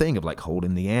whole kind of thing of like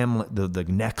holding the amulet, the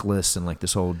necklace, and like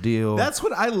this whole deal. That's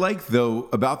what I like though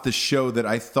about the show that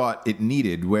I thought it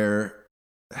needed, where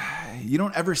you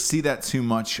don't ever see that too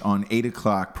much on 8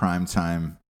 o'clock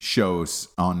primetime shows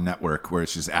on network where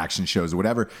it's just action shows or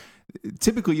whatever.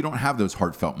 Typically you don't have those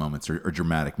heartfelt moments or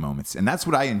dramatic moments, and that's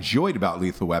what I enjoyed about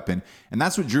Lethal Weapon, and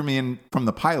that's what drew me in from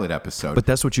the pilot episode. But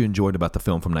that's what you enjoyed about the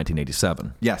film from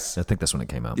 1987. Yes, I think that's when it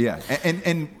came out. Yeah,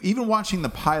 and even watching the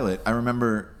pilot, I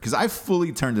remember, because I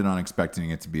fully turned it on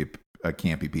expecting it to be a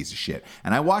campy piece of shit,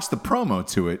 and I watched the promo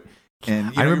to it.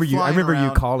 And I remember you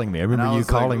calling me. You're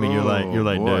like,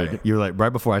 dude, you're like, right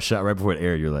before it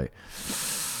aired, you're like,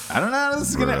 I don't know how this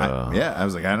is going to... I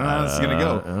was like, I don't know how this is going to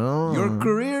go. Your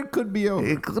career could be over.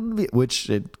 It could be, which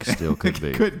it still could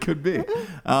be. could be.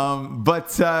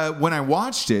 But when I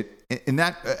watched it, and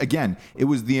that, again, it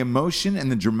was the emotion and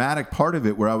the dramatic part of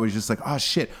it where I was just like, oh,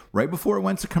 shit. Right before it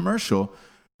went to commercial,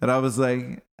 that I was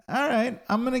like, all right,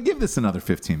 I'm going to give this another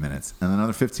 15 minutes. And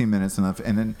another 15 minutes.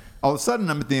 And then all of a sudden,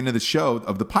 I'm at the end of the show,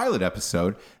 of the pilot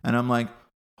episode, and I'm like,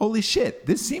 holy shit,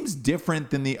 this seems different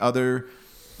than the other...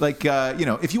 Like,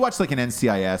 if you watch like an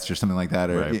NCIS or something like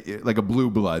that, or like a Blue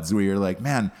Bloods, where you're like,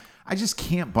 man, I just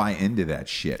can't buy into that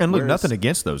shit. And look, nothing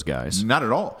against those guys. Not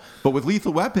at all. But with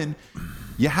Lethal Weapon,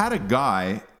 you had a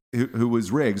guy who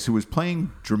was Riggs, who was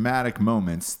playing dramatic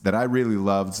moments that I really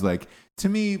loved. Like, to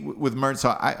me, with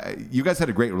Murtaugh, you guys had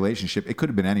a great relationship. It could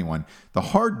have been anyone. The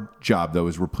hard job, though,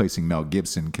 is replacing Mel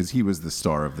Gibson, because he was the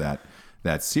star of that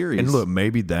series. And look,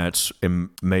 maybe that's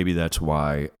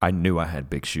why I knew I had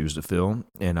big shoes to fill,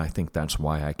 and I think that's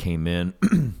why I came in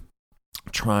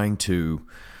trying to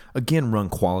again run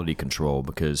quality control,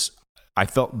 because I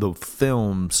felt the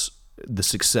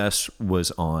success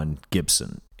was on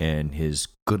Gibson and his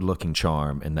good-looking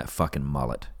charm and that fucking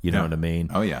mullet. You know what I mean?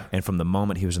 Oh yeah. And from the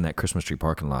moment he was in that Christmas tree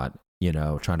parking lot,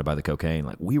 trying to buy the cocaine,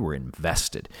 like, we were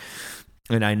invested.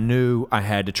 And I knew I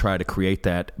had to try to create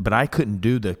that, but I couldn't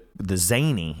do the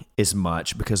zany as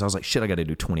much because I was like, shit, I got to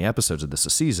do 20 episodes of this a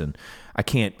season. I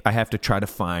have to try to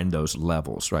find those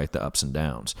levels, right? The ups and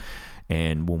downs.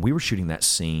 And when we were shooting that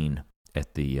scene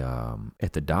at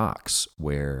the docks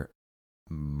where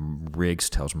Riggs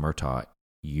tells Murtaugh,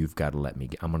 you've got to let me,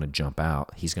 I'm going to jump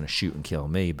out. He's going to shoot and kill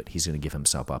me, but he's going to give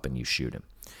himself up and you shoot him.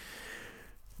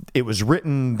 It was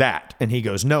written that, and he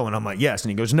goes, no. And I'm like, yes.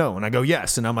 And he goes, no. And I go,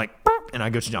 yes. And I'm like, boop, and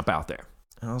I go to jump out there.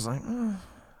 And I was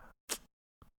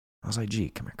like, gee,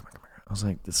 come here. I was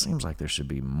like, this seems like there should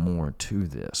be more to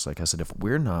this. Like I said, if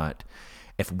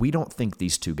we don't think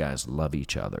these two guys love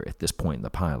each other at this point in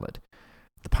the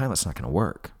pilot's not going to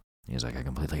work. He's like, I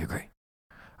completely agree.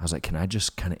 I was like, can I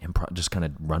just kind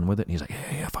of run with it? And he's like,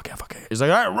 yeah, fuck yeah. He's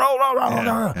like, all right, roll.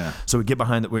 Yeah. So we get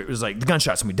behind it was like the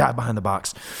gunshots, and we dive behind the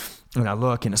box. And I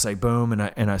look, and it's like, boom,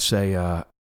 and I say, I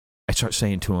start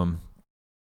saying to him,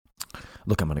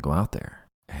 look, I'm going to go out there.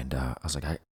 And I was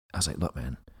like, look,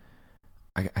 man,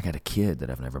 I got a kid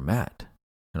that I've never met.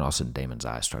 And all of a sudden, Damon's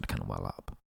eyes started to kind of well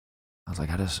up. I was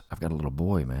like, I've got a little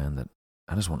boy, man, that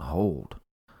I just want to hold.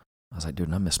 I was like, dude,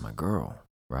 and I miss my girl,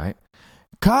 right?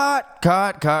 Cut. And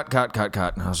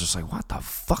I was just like, what the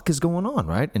fuck is going on,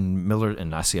 right? And Miller,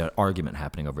 and I see an argument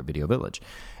happening over at Video Village.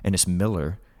 And it's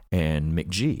Miller and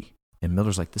McG. And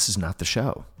Miller's like, this is not the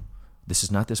show. This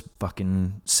is not this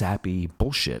fucking sappy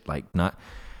bullshit. And I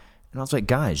was like,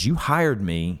 guys, you hired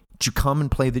me to come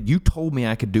and play that. You told me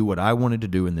I could do what I wanted to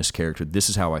do in this character. This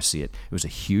is how I see it. It was a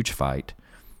huge fight.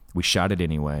 We shot it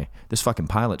anyway. This fucking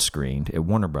pilot screened at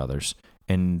Warner Brothers.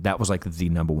 And that was like the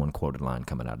number one quoted line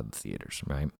coming out of the theaters,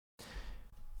 right?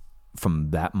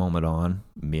 From that moment on,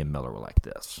 me and Miller were like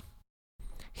this.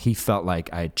 He felt like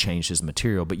I had changed his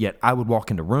material, but yet I would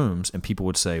walk into rooms and people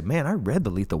would say, man, I read the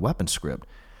Lethal Weapon script.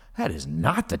 That is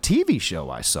not the TV show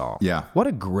I saw. Yeah. What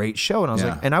a great show. And I was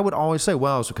like, and I would always say,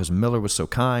 well, it's because Miller was so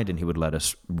kind and he would let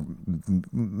us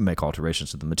make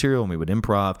alterations to the material and we would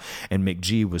improv. And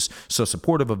McG was so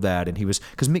supportive of that. And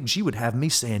because McG would have me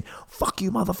saying, fuck you,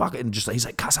 motherfucker. And just he's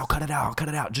like, Cuss, I'll cut it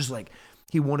out. Just like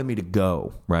he wanted me to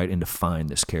go, right, and to find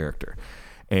this character.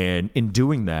 And in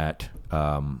doing that,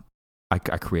 I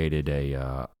created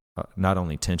a not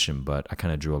only tension, but I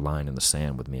kind of drew a line in the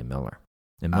sand with me and Miller.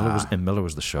 And Miller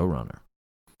was the showrunner.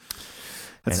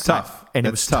 That's tough. It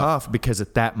was tough because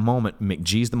at that moment,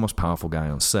 McG's the most powerful guy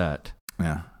on set.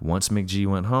 Yeah. Once McG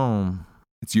went home,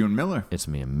 it's you and Miller. It's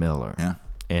me and Miller. Yeah.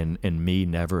 And me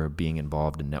never being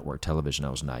involved in network television, I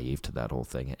was naive to that whole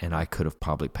thing, and I could have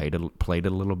probably played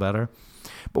it a little better.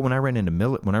 But when I ran into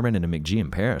McG in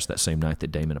Paris that same night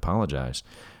that Damon apologized,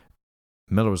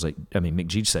 Miller was like,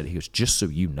 McG said, he goes, just so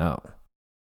you know,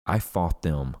 I fought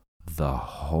them the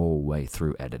whole way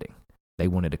through editing. They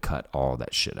wanted to cut all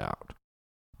that shit out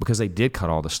because they did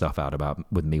cut all the stuff out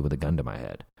with me with a gun to my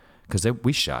head because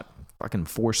we shot fucking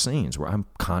 4 scenes where I'm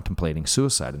contemplating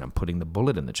suicide and I'm putting the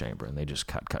bullet in the chamber and they just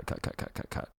cut.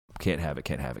 Can't have it.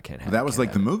 That was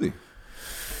like the movie.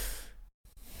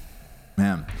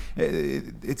 Man,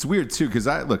 it's weird too because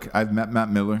I've met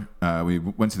Matt Miller. We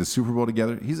went to the Super Bowl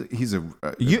together. He's a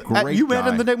great you met guy.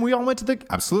 him the day we all went to the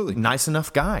absolutely nice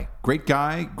enough guy. Great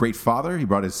guy, great father. He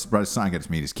brought his son. Got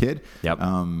to meet his kid. Yep.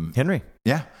 Henry.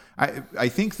 Yeah, I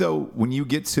think though when you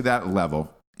get to that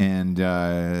level and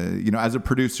as a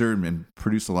producer and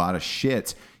produce a lot of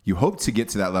shit, you hope to get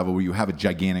to that level where you have a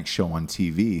gigantic show on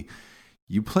TV.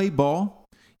 You play ball.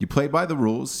 You play by the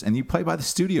rules, and you play by the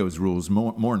studio's rules.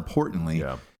 More importantly,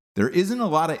 there isn't a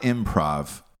lot of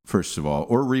improv, first of all,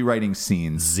 or rewriting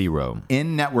scenes. Zero.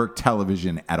 In network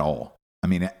television at all. I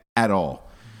mean, at all.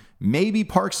 Maybe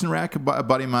Parks and Rec. A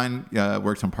buddy of mine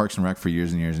worked on Parks and Rec for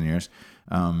years and years and years.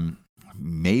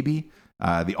 Maybe.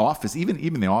 The Office,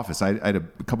 even The Office. I had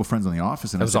a couple friends on The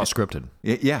Office. And it was all scripted.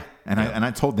 Yeah. And I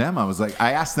told them,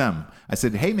 I asked them, I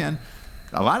said, hey, man,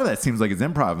 a lot of that seems like it's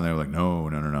improv. And they were like, no.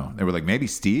 They were like, maybe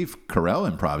Steve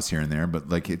Carell improvs here and there, but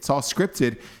like it's all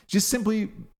scripted just simply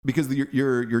because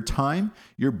your time,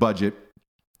 your budget,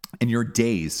 and your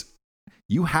days,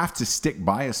 you have to stick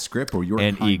by a script or you're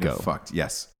kind of fucked.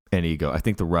 Yes. And ego. I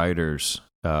think the writers,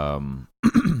 they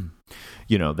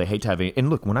hate to have and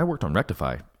look, when I worked on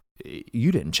Rectify,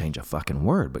 you didn't change a fucking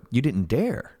word, but you didn't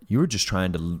dare. You were just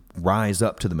trying to rise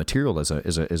up to the material as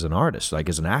an artist, like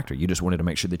as an actor. You just wanted to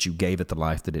make sure that you gave it the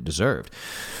life that it deserved.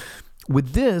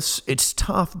 With this, it's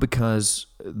tough because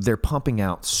they're pumping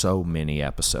out so many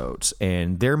episodes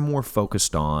and they're more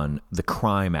focused on the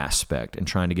crime aspect and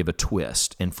trying to give a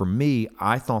twist. And for me,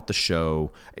 I thought the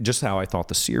show, just how I thought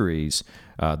the series,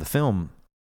 the film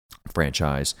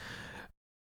franchise,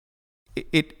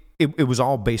 it it was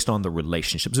all based on the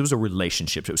relationships. It was a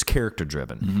relationship. It was character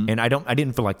driven, and I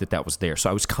didn't feel like that was there. So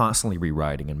I was constantly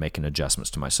rewriting and making adjustments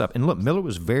to myself. And look, Miller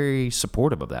was very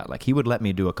supportive of that. Like, he would let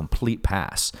me do a complete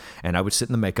pass, and I would sit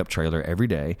in the makeup trailer every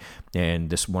day. And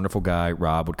this wonderful guy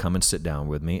Rob would come and sit down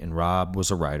with me. And Rob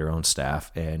was a writer on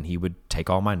staff, and he would take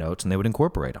all my notes and they would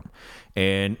incorporate them.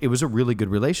 And it was a really good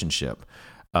relationship.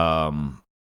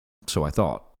 So I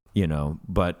thought,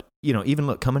 but even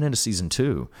look, coming into season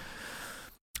 2.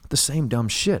 The same dumb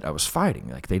shit I was fighting.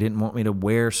 Like, they didn't want me to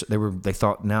wear. They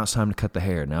thought, now it's time to cut the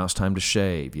hair. Now it's time to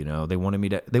shave. They wanted me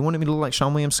to look like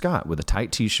Sean William Scott with a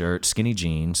tight T-shirt, skinny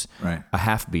jeans, right, a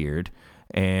half beard,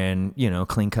 and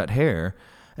clean cut hair.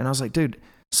 And I was like, dude.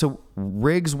 So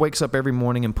Riggs wakes up every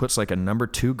morning and puts like a number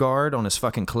 2 guard on his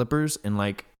fucking clippers and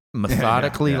like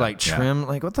methodically trim.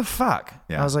 Like, what the fuck?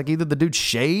 Yeah. I was like, either the dude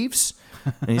shaves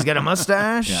and he's got a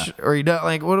mustache, or he does.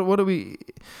 Like, what do we?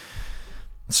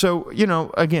 So,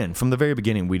 again, from the very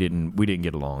beginning, we didn't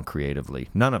get along creatively.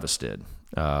 None of us did,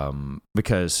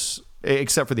 because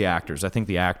except for the actors. I think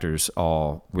the actors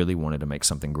all really wanted to make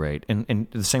something great, and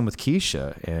the same with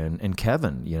Keisha and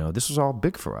Kevin. This was all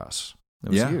big for us. It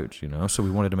was huge. So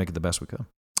we wanted to make it the best we could.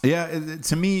 Yeah,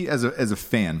 to me as a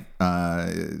fan,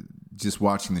 just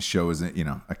watching the show as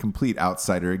a complete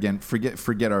outsider. Again,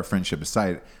 forget our friendship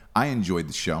aside. I enjoyed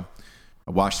the show.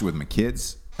 I watched it with my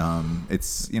kids.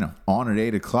 It's on at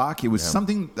 8 o'clock. It was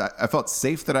something that I felt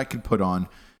safe that I could put on,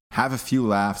 have a few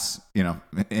laughs,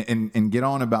 and get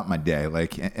on about my day.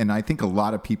 Like, and I think a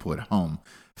lot of people at home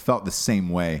felt the same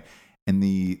way. And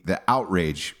the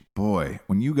outrage, boy,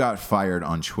 when you got fired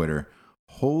on Twitter,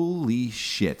 holy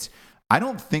shit! I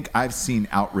don't think I've seen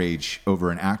outrage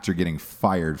over an actor getting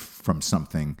fired from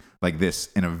something like this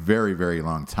in a very, very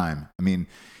long time. I mean,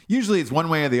 usually it's one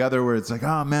way or the other where it's like,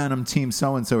 oh man, I'm team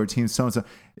so-and-so or team so-and-so.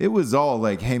 It was all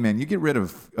like, hey man, you get rid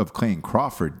of Clayne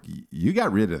Crawford, you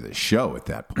got rid of the show at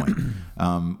that point.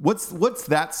 What's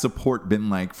that support been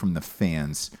like from the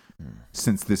fans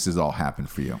since this has all happened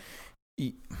for you?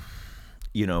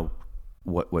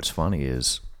 What's funny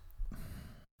is,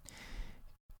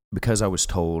 because I was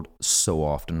told so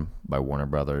often by Warner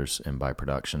Brothers and by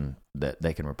production that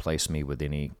they can replace me with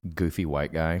any goofy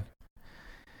white guy,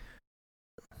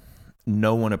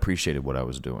 no one appreciated what I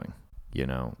was doing. They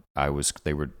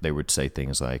would say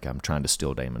things like, I'm trying to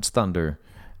steal Damon's thunder,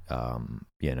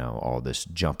 all this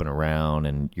jumping around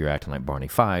and you're acting like Barney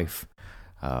Fife.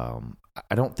 I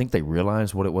don't think they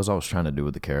realized what it was I was trying to do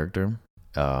with the character.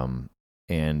 And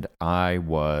I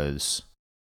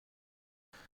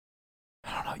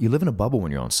don't know. You live in a bubble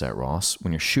when you're on set, Ross.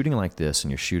 When you're shooting like this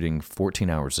and you're shooting 14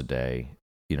 hours a day,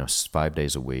 5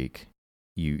 days a week,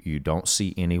 you don't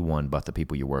see anyone but the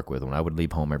people you work with. When I would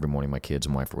leave home every morning, my kids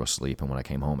and wife were asleep. And when I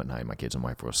came home at night, my kids and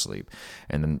wife were asleep.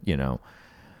 And then,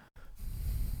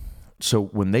 so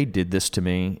when they did this to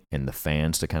me and the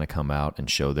fans to kind of come out and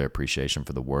show their appreciation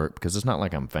for the work, because it's not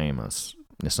like I'm famous.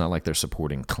 It's not like they're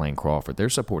supporting Clayne Crawford. They're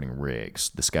supporting Riggs,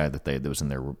 this guy that was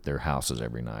in their houses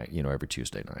every night, every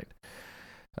Tuesday night.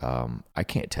 I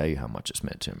can't tell you how much it's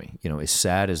meant to me. As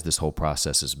sad as this whole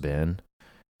process has been,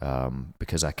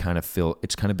 because I kind of feel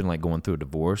it's kind of been like going through a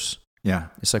divorce. Yeah.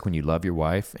 It's like when you love your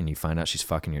wife and you find out she's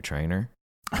fucking your trainer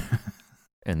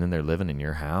and then they're living in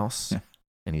your house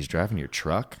and he's driving your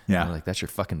truck. Yeah. And like, that's your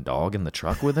fucking dog in the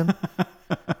truck with him.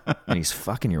 And he's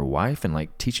fucking your wife and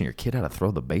like teaching your kid how to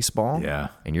throw the baseball. Yeah.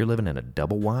 And you're living in a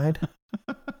double wide.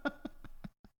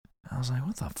 I was like,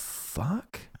 what the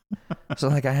fuck? So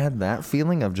like I had that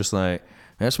feeling of just like,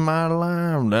 that's my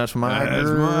alarm, that's my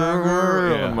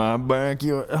girl, yeah. my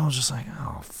backyard. I was just like,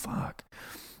 oh fuck.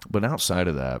 But outside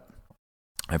of that,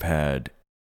 I've had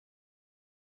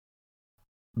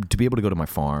to be able to go to my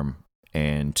farm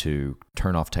and to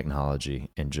turn off technology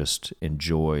and just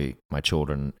enjoy my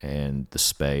children and the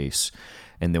space.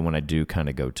 And then when I do kind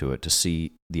of go to it, to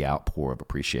see the outpour of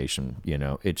appreciation,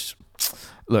 it's,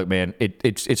 look, man,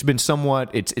 it's been somewhat,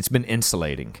 it's been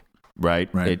insulating, right?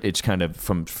 It's kind of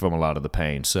from a lot of the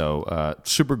pain. So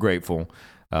super grateful.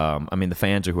 The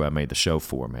fans are who I made the show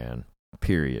for, man,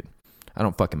 period. I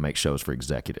don't fucking make shows for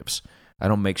executives. I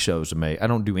don't make shows I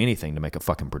don't do anything to make a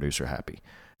fucking producer happy.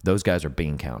 Those guys are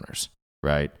bean counters,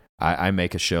 right? I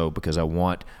make a show because I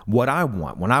want what I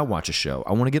want. When I watch a show,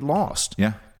 I want to get lost.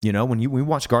 Yeah. When we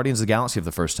watched Guardians of the Galaxy for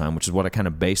the first time, which is what I kind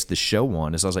of based the show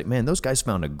on, is I was like, man, those guys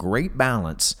found a great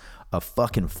balance of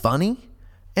fucking funny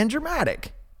and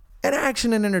dramatic and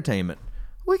action and entertainment.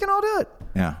 We can all do it.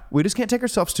 Yeah. We just can't take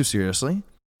ourselves too seriously.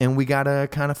 And we got to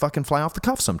kind of fucking fly off the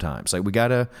cuff sometimes. Like we got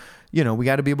to be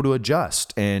able to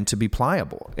adjust and to be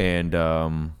pliable. And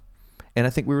I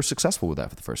think we were successful with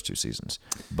that for the first 2 seasons.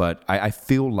 But I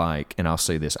feel like, and I'll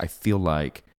say this, I feel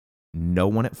like no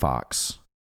one at Fox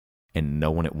and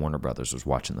no one at Warner Brothers was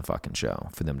watching the fucking show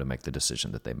for them to make the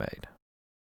decision that they made.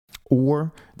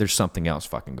 Or there's something else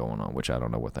fucking going on, which I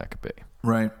don't know what that could be.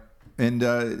 Right.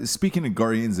 And speaking of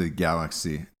Guardians of the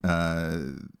Galaxy,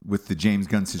 with the James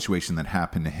Gunn situation that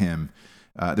happened to him,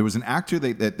 there was an actor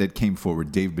that came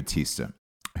forward, Dave Bautista,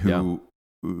 who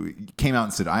came out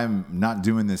and said, I am not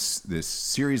doing this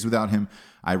series without him.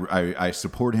 I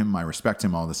support him. I respect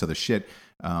him, all this other shit.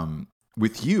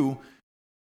 With you,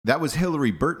 that was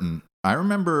Hillary Burton. I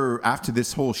remember after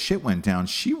this whole shit went down,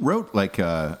 she wrote like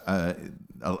a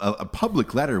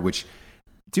public letter, which,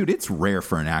 dude, it's rare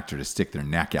for an actor to stick their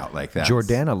neck out like that.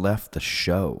 Jordana left the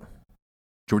show.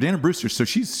 Jordana Brewster. So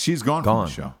she's gone from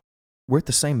the show. We're at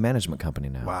the same management company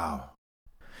now. Wow.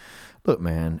 Look,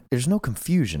 man, there's no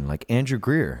confusion. Like Andrew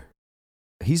Greer,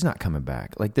 he's not coming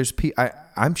back. Like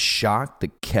I'm shocked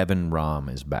that Kevin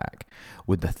Rahm is back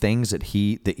with the things that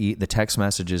the text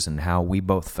messages and how we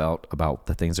both felt about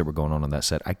the things that were going on that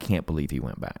set. I can't believe he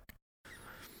went back.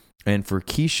 And for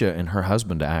Keisha and her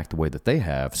husband to act the way that they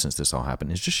have since this all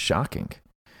happened is just shocking.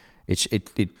 It's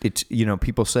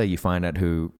people say you find out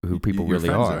who people really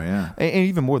are. And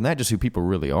even more than that, just who people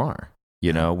really are.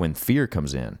 You know, when fear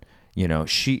comes in. You know,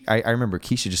 I remember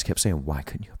Keisha just kept saying, why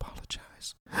couldn't you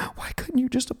apologize? Why couldn't you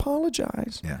just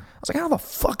apologize? Yeah. I was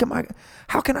like,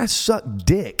 how can I suck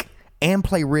dick and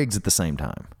play rigs at the same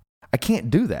time? I can't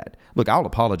do that. Look, I'll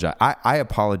apologize. I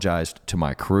apologized to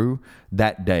my crew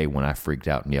that day when I freaked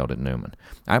out and yelled at Newman.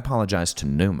 I apologized to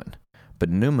Newman, but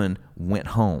Newman went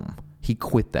home. He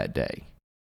quit that day.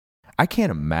 I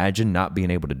can't imagine not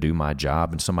being able to do my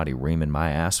job and somebody reaming my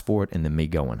ass for it and then me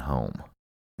going home.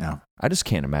 Yeah. I just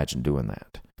can't imagine doing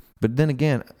that. But then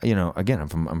again,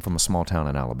 I'm from a small town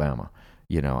in Alabama.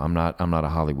 You know, I'm not a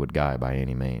Hollywood guy by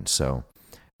any means. So,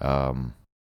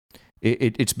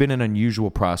 it's been an unusual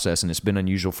process, and it's been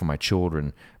unusual for my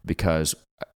children because,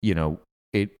 you know,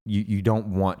 you don't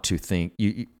want to think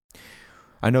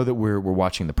I know that we're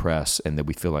watching the press and that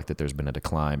we feel like that there's been a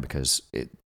decline because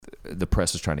the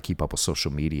press is trying to keep up with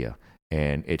social media,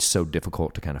 and it's so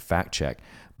difficult to kind of fact check.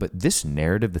 But this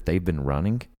narrative that they've been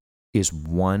running is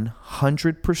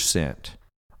 100%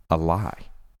 a lie.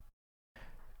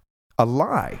 A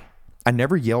lie. I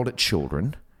never yelled at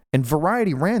children. And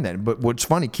Variety ran that. But what's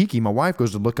funny, Kiki, my wife,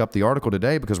 goes to look up the article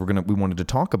today because we wanted to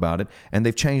talk about it, and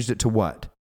they've changed it to what?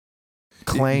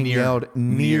 Clayne yelled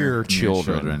near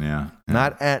children. Yeah.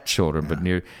 Not at children, but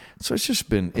near. So it's just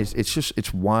been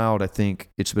it's wild. I think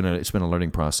it's been a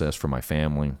learning process for my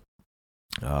family.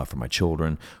 For my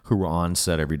children who were on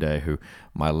set every day, who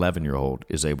my 11-year-old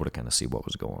is able to kind of see what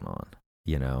was going on,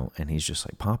 you know, and he's just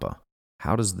like, Papa,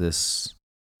 how does this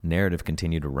narrative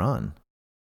continue to run?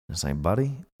 And it's like,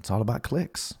 buddy, it's all about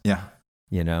clicks. Yeah.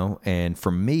 You know, and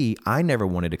for me, I never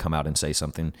wanted to come out and say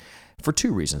something for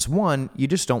two reasons. One, you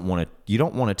don't want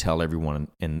to tell everyone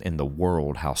in the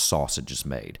world how sausage is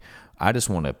made. I just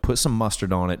want to put some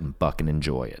mustard on it and buck and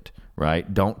enjoy it,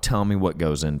 right? Don't tell me what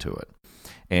goes into it.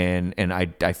 And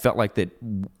I felt like that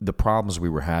the problems we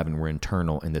were having were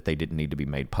internal and that they didn't need to be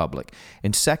made public.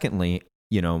 And secondly,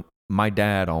 you know, my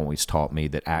dad always taught me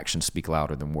that actions speak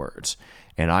louder than words.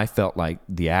 And I felt like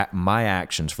my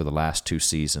actions for the last 2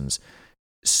 seasons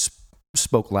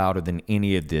spoke louder than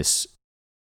any of this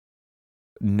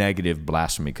negative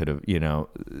blasphemy could have, you know.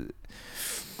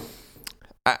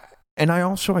 I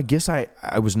guess I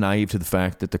was naive to the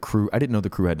fact that I didn't know the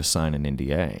crew had to sign an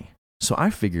NDA. So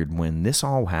I figured when this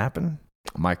all happened,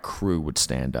 my crew would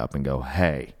stand up and go,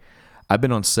 hey, I've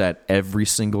been on set every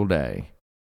single day.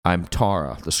 I'm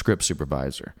Tara, the script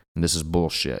supervisor, and this is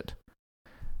bullshit.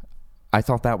 I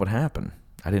thought that would happen.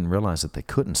 I didn't realize that they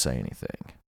couldn't say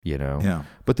anything, you know? Yeah.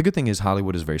 But the good thing is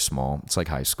Hollywood is very small. It's like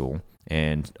high school.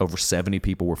 And over 70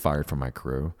 people were fired from my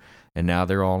crew. And now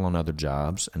they're all on other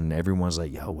jobs. And everyone's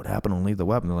like, yo, what happened on Leave the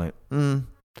Weapon? They're like,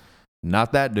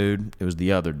 not that dude. It was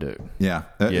the other dude. Yeah.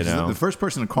 You know? The first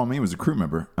person to call me was a crew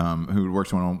member who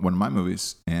worked on one of my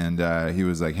movies. And he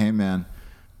was like, hey, man,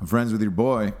 I'm friends with your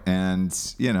boy. And,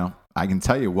 you know, I can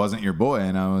tell you it wasn't your boy.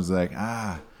 And I was like,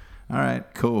 all right,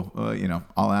 cool. You know,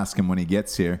 I'll ask him when he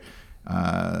gets here.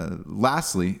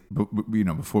 Lastly, you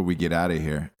know, before we get out of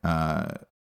here,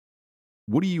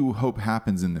 what do you hope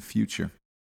happens in the future?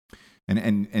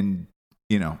 And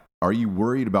you know, are you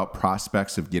worried about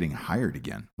prospects of getting hired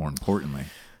again? More importantly,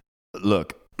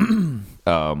 look, I'm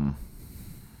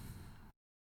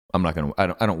not gonna.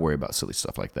 I don't worry about silly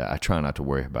stuff like that. I try not to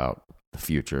worry about the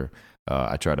future.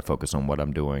 I try to focus on what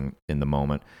I'm doing in the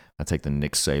moment. I take the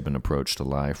Nick Saban approach to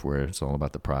life, where it's all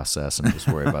about the process and just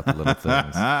worry about the little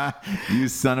things. You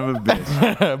son of a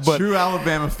bitch. But, true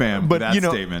Alabama fan. But that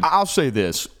statement. I'll say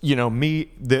this. The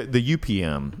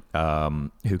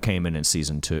UPM who came in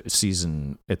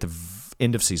season at the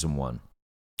end of season 1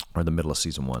 or the middle of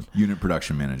season 1, unit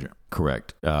production manager.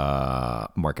 Correct.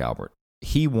 Mark Albert.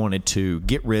 He wanted to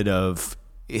get rid of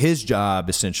his job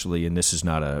essentially, and this is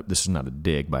not a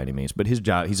dig by any means, but his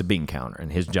job, he's a bean counter,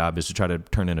 and his job is to try to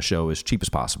turn in a show as cheap as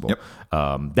possible. Yep.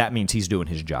 That means he's doing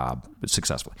his job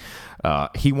successfully.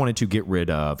 He wanted to get rid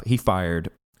of. He fired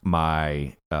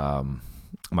my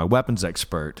weapons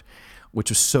expert,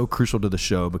 which was so crucial to the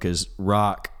show because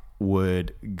Rock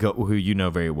would go, who you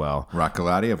know very well, Rock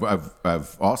Galati.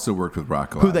 I've also worked with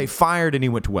Rock Galati, who they fired, and he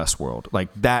went to Westworld. Like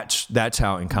that's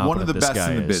how incompetent one of the this best guy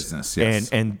in the is. business. Yes.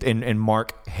 And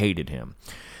Mark hated him,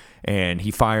 and he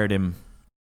fired him.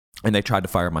 And they tried to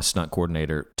fire my stunt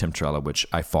coordinator Tim Trella, which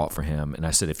I fought for him, and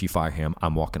I said, if you fire him,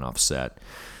 I'm walking off set.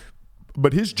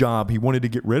 But his job, he wanted to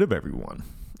get rid of everyone,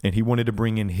 and he wanted to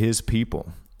bring in his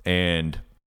people, and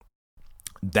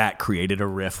that created a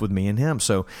rift with me and him.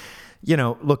 So.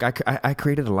 Look, I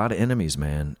created a lot of enemies,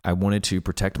 man. I wanted to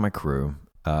protect my crew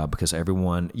because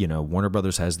everyone, Warner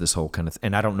Brothers has this whole kind of,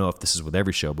 and I don't know if this is with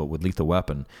every show, but with Lethal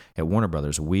Weapon at Warner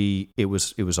Brothers, it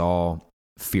was all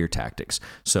fear tactics.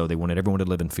 So they wanted everyone to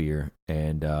live in fear,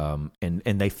 and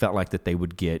they felt like that they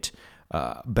would get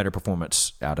better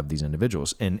performance out of these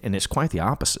individuals, and it's quite the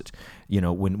opposite.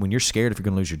 When you're scared if you're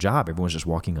going to lose your job, everyone's just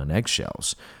walking on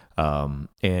eggshells.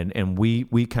 And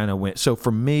we kind of went. So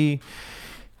for me.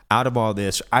 Out of all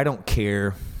this, I don't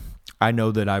care. I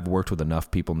know that I've worked with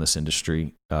enough people in this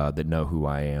industry that know who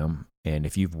I am. And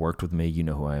if you've worked with me, you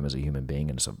know who I am as a human being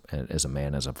and as a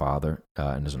man, as a father,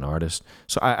 and as an artist.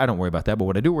 So I don't worry about that. But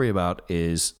what I do worry about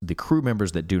is the crew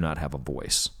members that do not have a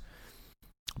voice,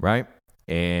 right?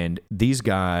 And these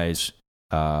guys,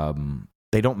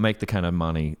 they don't make the kind of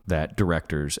money that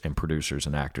directors and producers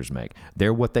and actors make.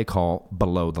 They're what they call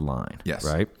below the line, yes.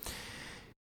 Right?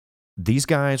 These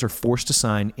guys are forced to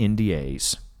sign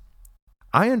NDAs.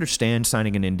 I understand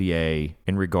signing an NDA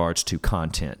in regards to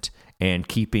content and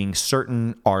keeping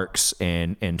certain arcs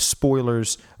and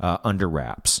spoilers under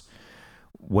wraps.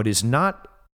 What is not,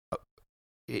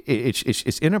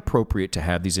 it's inappropriate to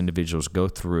have these individuals go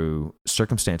through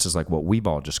circumstances like what we've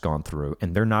all just gone through,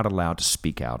 and they're not allowed to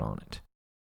speak out on it.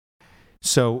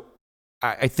 So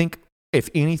I think, if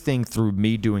anything, through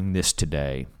me doing this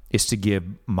today, is to give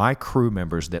my crew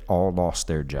members that all lost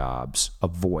their jobs a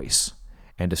voice,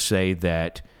 and to say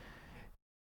that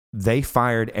they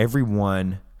fired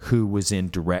everyone who was in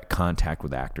direct contact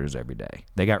with actors every day.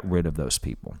 They got rid of those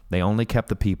people. They only kept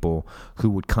the people who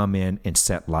would come in and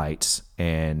set lights,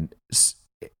 and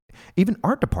even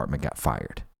art department got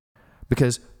fired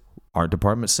because art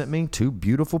department sent me 2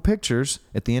 beautiful pictures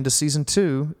at the end of season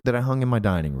 2 that I hung in my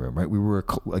dining room,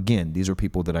 right? These are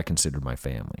people that I considered my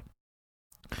family.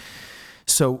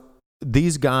 So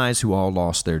these guys who all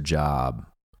lost their job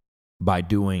by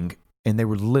doing, and they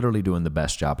were literally doing the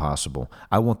best job possible,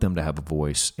 I want them to have a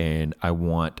voice, and I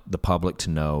want the public to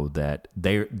know that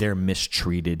they're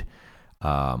mistreated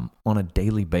on a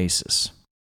daily basis.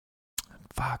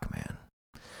 Fuck, man.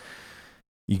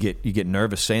 You get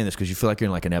nervous saying this because you feel like you're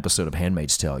in like an episode of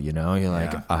Handmaid's Tale, You're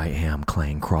like, I am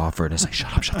Clayne Crawford. It's like,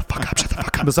 shut up, shut the fuck up, shut the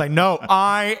fuck up. It's like, no,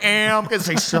 I am. It's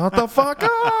like, shut the fuck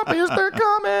up. They're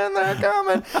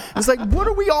coming. It's like, what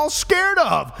are we all scared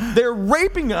of? They're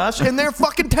raping us and they're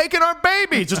fucking taking our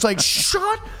babies. It's like,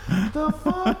 shut the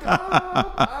fuck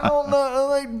up. I don't know.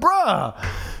 Like, bruh.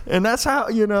 And that's how,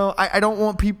 I don't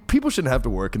want people shouldn't have to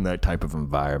work in that type of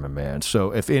environment, man.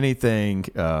 So if anything,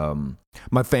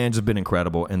 my fans have been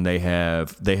incredible, and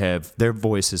their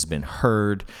voice has been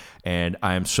heard, and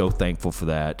I am so thankful for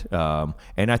that.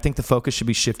 And I think the focus should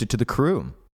be shifted to the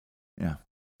crew. Yeah.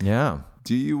 Yeah.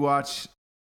 Do you watch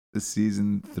the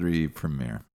season 3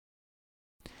 premiere?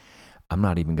 I'm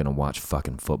not even going to watch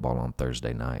fucking football on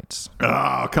Thursday nights.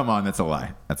 Oh, come on. That's a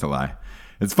lie.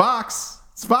 It's Fox.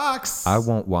 It's Fox. I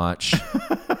won't watch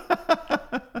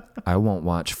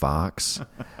Fox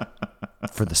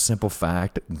for the simple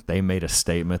fact that they made a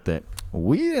statement that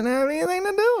we didn't have anything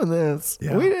to do with this.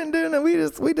 Yeah. We didn't do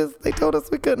it. They told us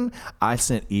we couldn't. I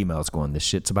sent emails going, this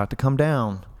shit's about to come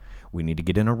down. We need to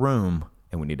get in a room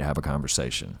and we need to have a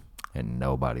conversation. And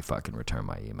nobody fucking returned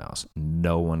my emails.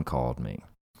 No one called me.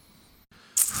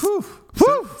 Whew.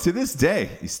 So, to this day,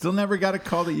 you still never got a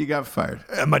call that you got fired.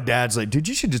 And my dad's like, dude,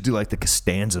 you should just do like the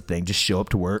Costanza thing. Just show up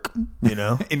to work, in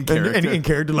character. In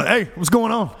character, like, hey, what's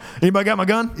going on? Anybody got my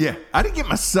gun? Yeah. I didn't get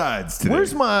my sides today.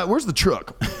 Where's the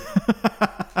truck?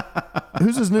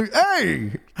 Who's this new?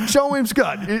 Hey, Sean William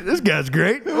Scott. This guy's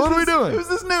great. What are we doing? Who's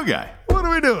this new guy? What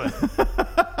are we doing?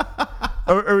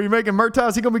 Are we making Murtaugh?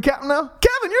 Is he gonna be captain now?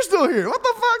 Kevin, you're still here. What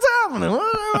the fuck's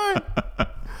happening?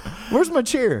 Where's my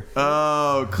chair?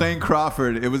 Oh, Clayne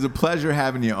Crawford, it was a pleasure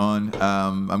having you on.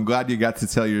 I'm glad you got to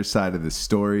tell your side of the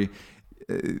story.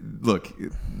 Look,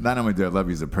 not only do I love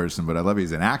you as a person, but I love you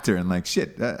as an actor. And like,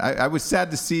 shit, I was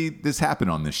sad to see this happen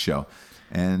on this show.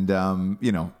 And,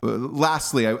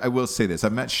 lastly, I will say this.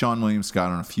 I've met Sean William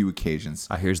Scott on a few occasions.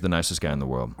 I hear he's the nicest guy in the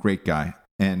world. Great guy.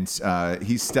 And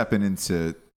he's stepping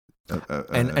into...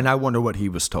 And I wonder what he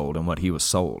was told and what he was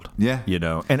sold. Yeah.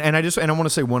 And I want to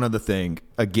say one other thing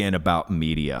again about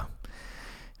media.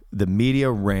 The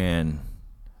media ran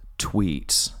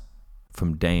tweets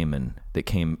from Damon that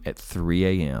came at 3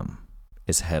 a.m.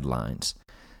 as headlines.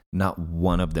 Not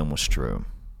one of them was true.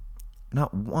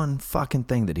 Not one fucking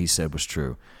thing that he said was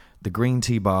true. The green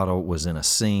tea bottle was in a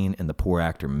scene and the poor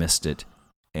actor missed it.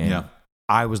 And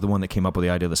I was the one that came up with the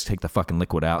idea, let's take the fucking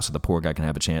liquid out so the poor guy can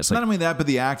have a chance. Like, not only that, but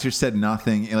the actor said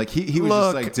nothing. Like he was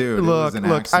just like, dude, it was an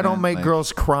accident. I don't make like,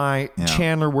 girls cry. Yeah.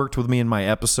 Chandler worked with me in my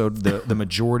episode the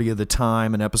majority of the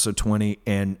time in episode 20.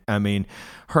 And I mean,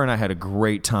 her and I had a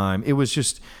great time. It was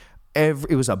just,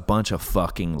 it was a bunch of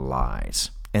fucking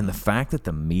lies. And the fact that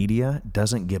the media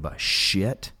doesn't give a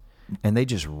shit and they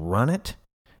just run it.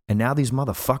 And now these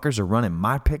motherfuckers are running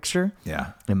my picture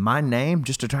and my name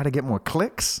just to try to get more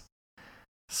clicks.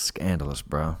 Scandalous,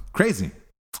 bro. Crazy.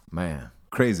 Man.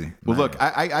 Crazy. Well, look,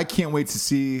 I can't wait to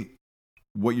see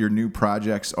what your new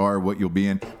projects are, what you'll be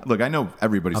in. Look, I know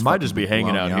everybody's I might just be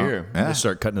hanging out blowing you here. Yeah. Just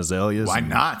start cutting azaleas. Why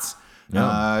not?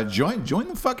 No. Join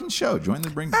the fucking show. Join the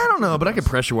bring. I don't know, but I could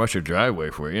pressure wash your driveway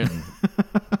for you.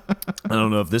 I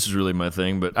don't know if this is really my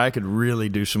thing, but I could really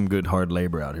do some good hard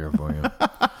labor out here for you.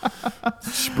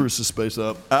 Spruce the space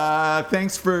up.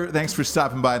 Thanks for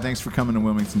stopping by. Thanks for coming to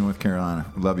Wilmington, North Carolina.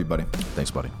 Love you, buddy.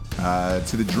 Thanks, buddy.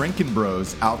 To the drinking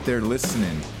bros out there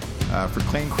listening, for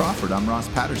Clayne Crawford, I'm Ross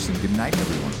Patterson. Good night,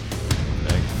 everyone.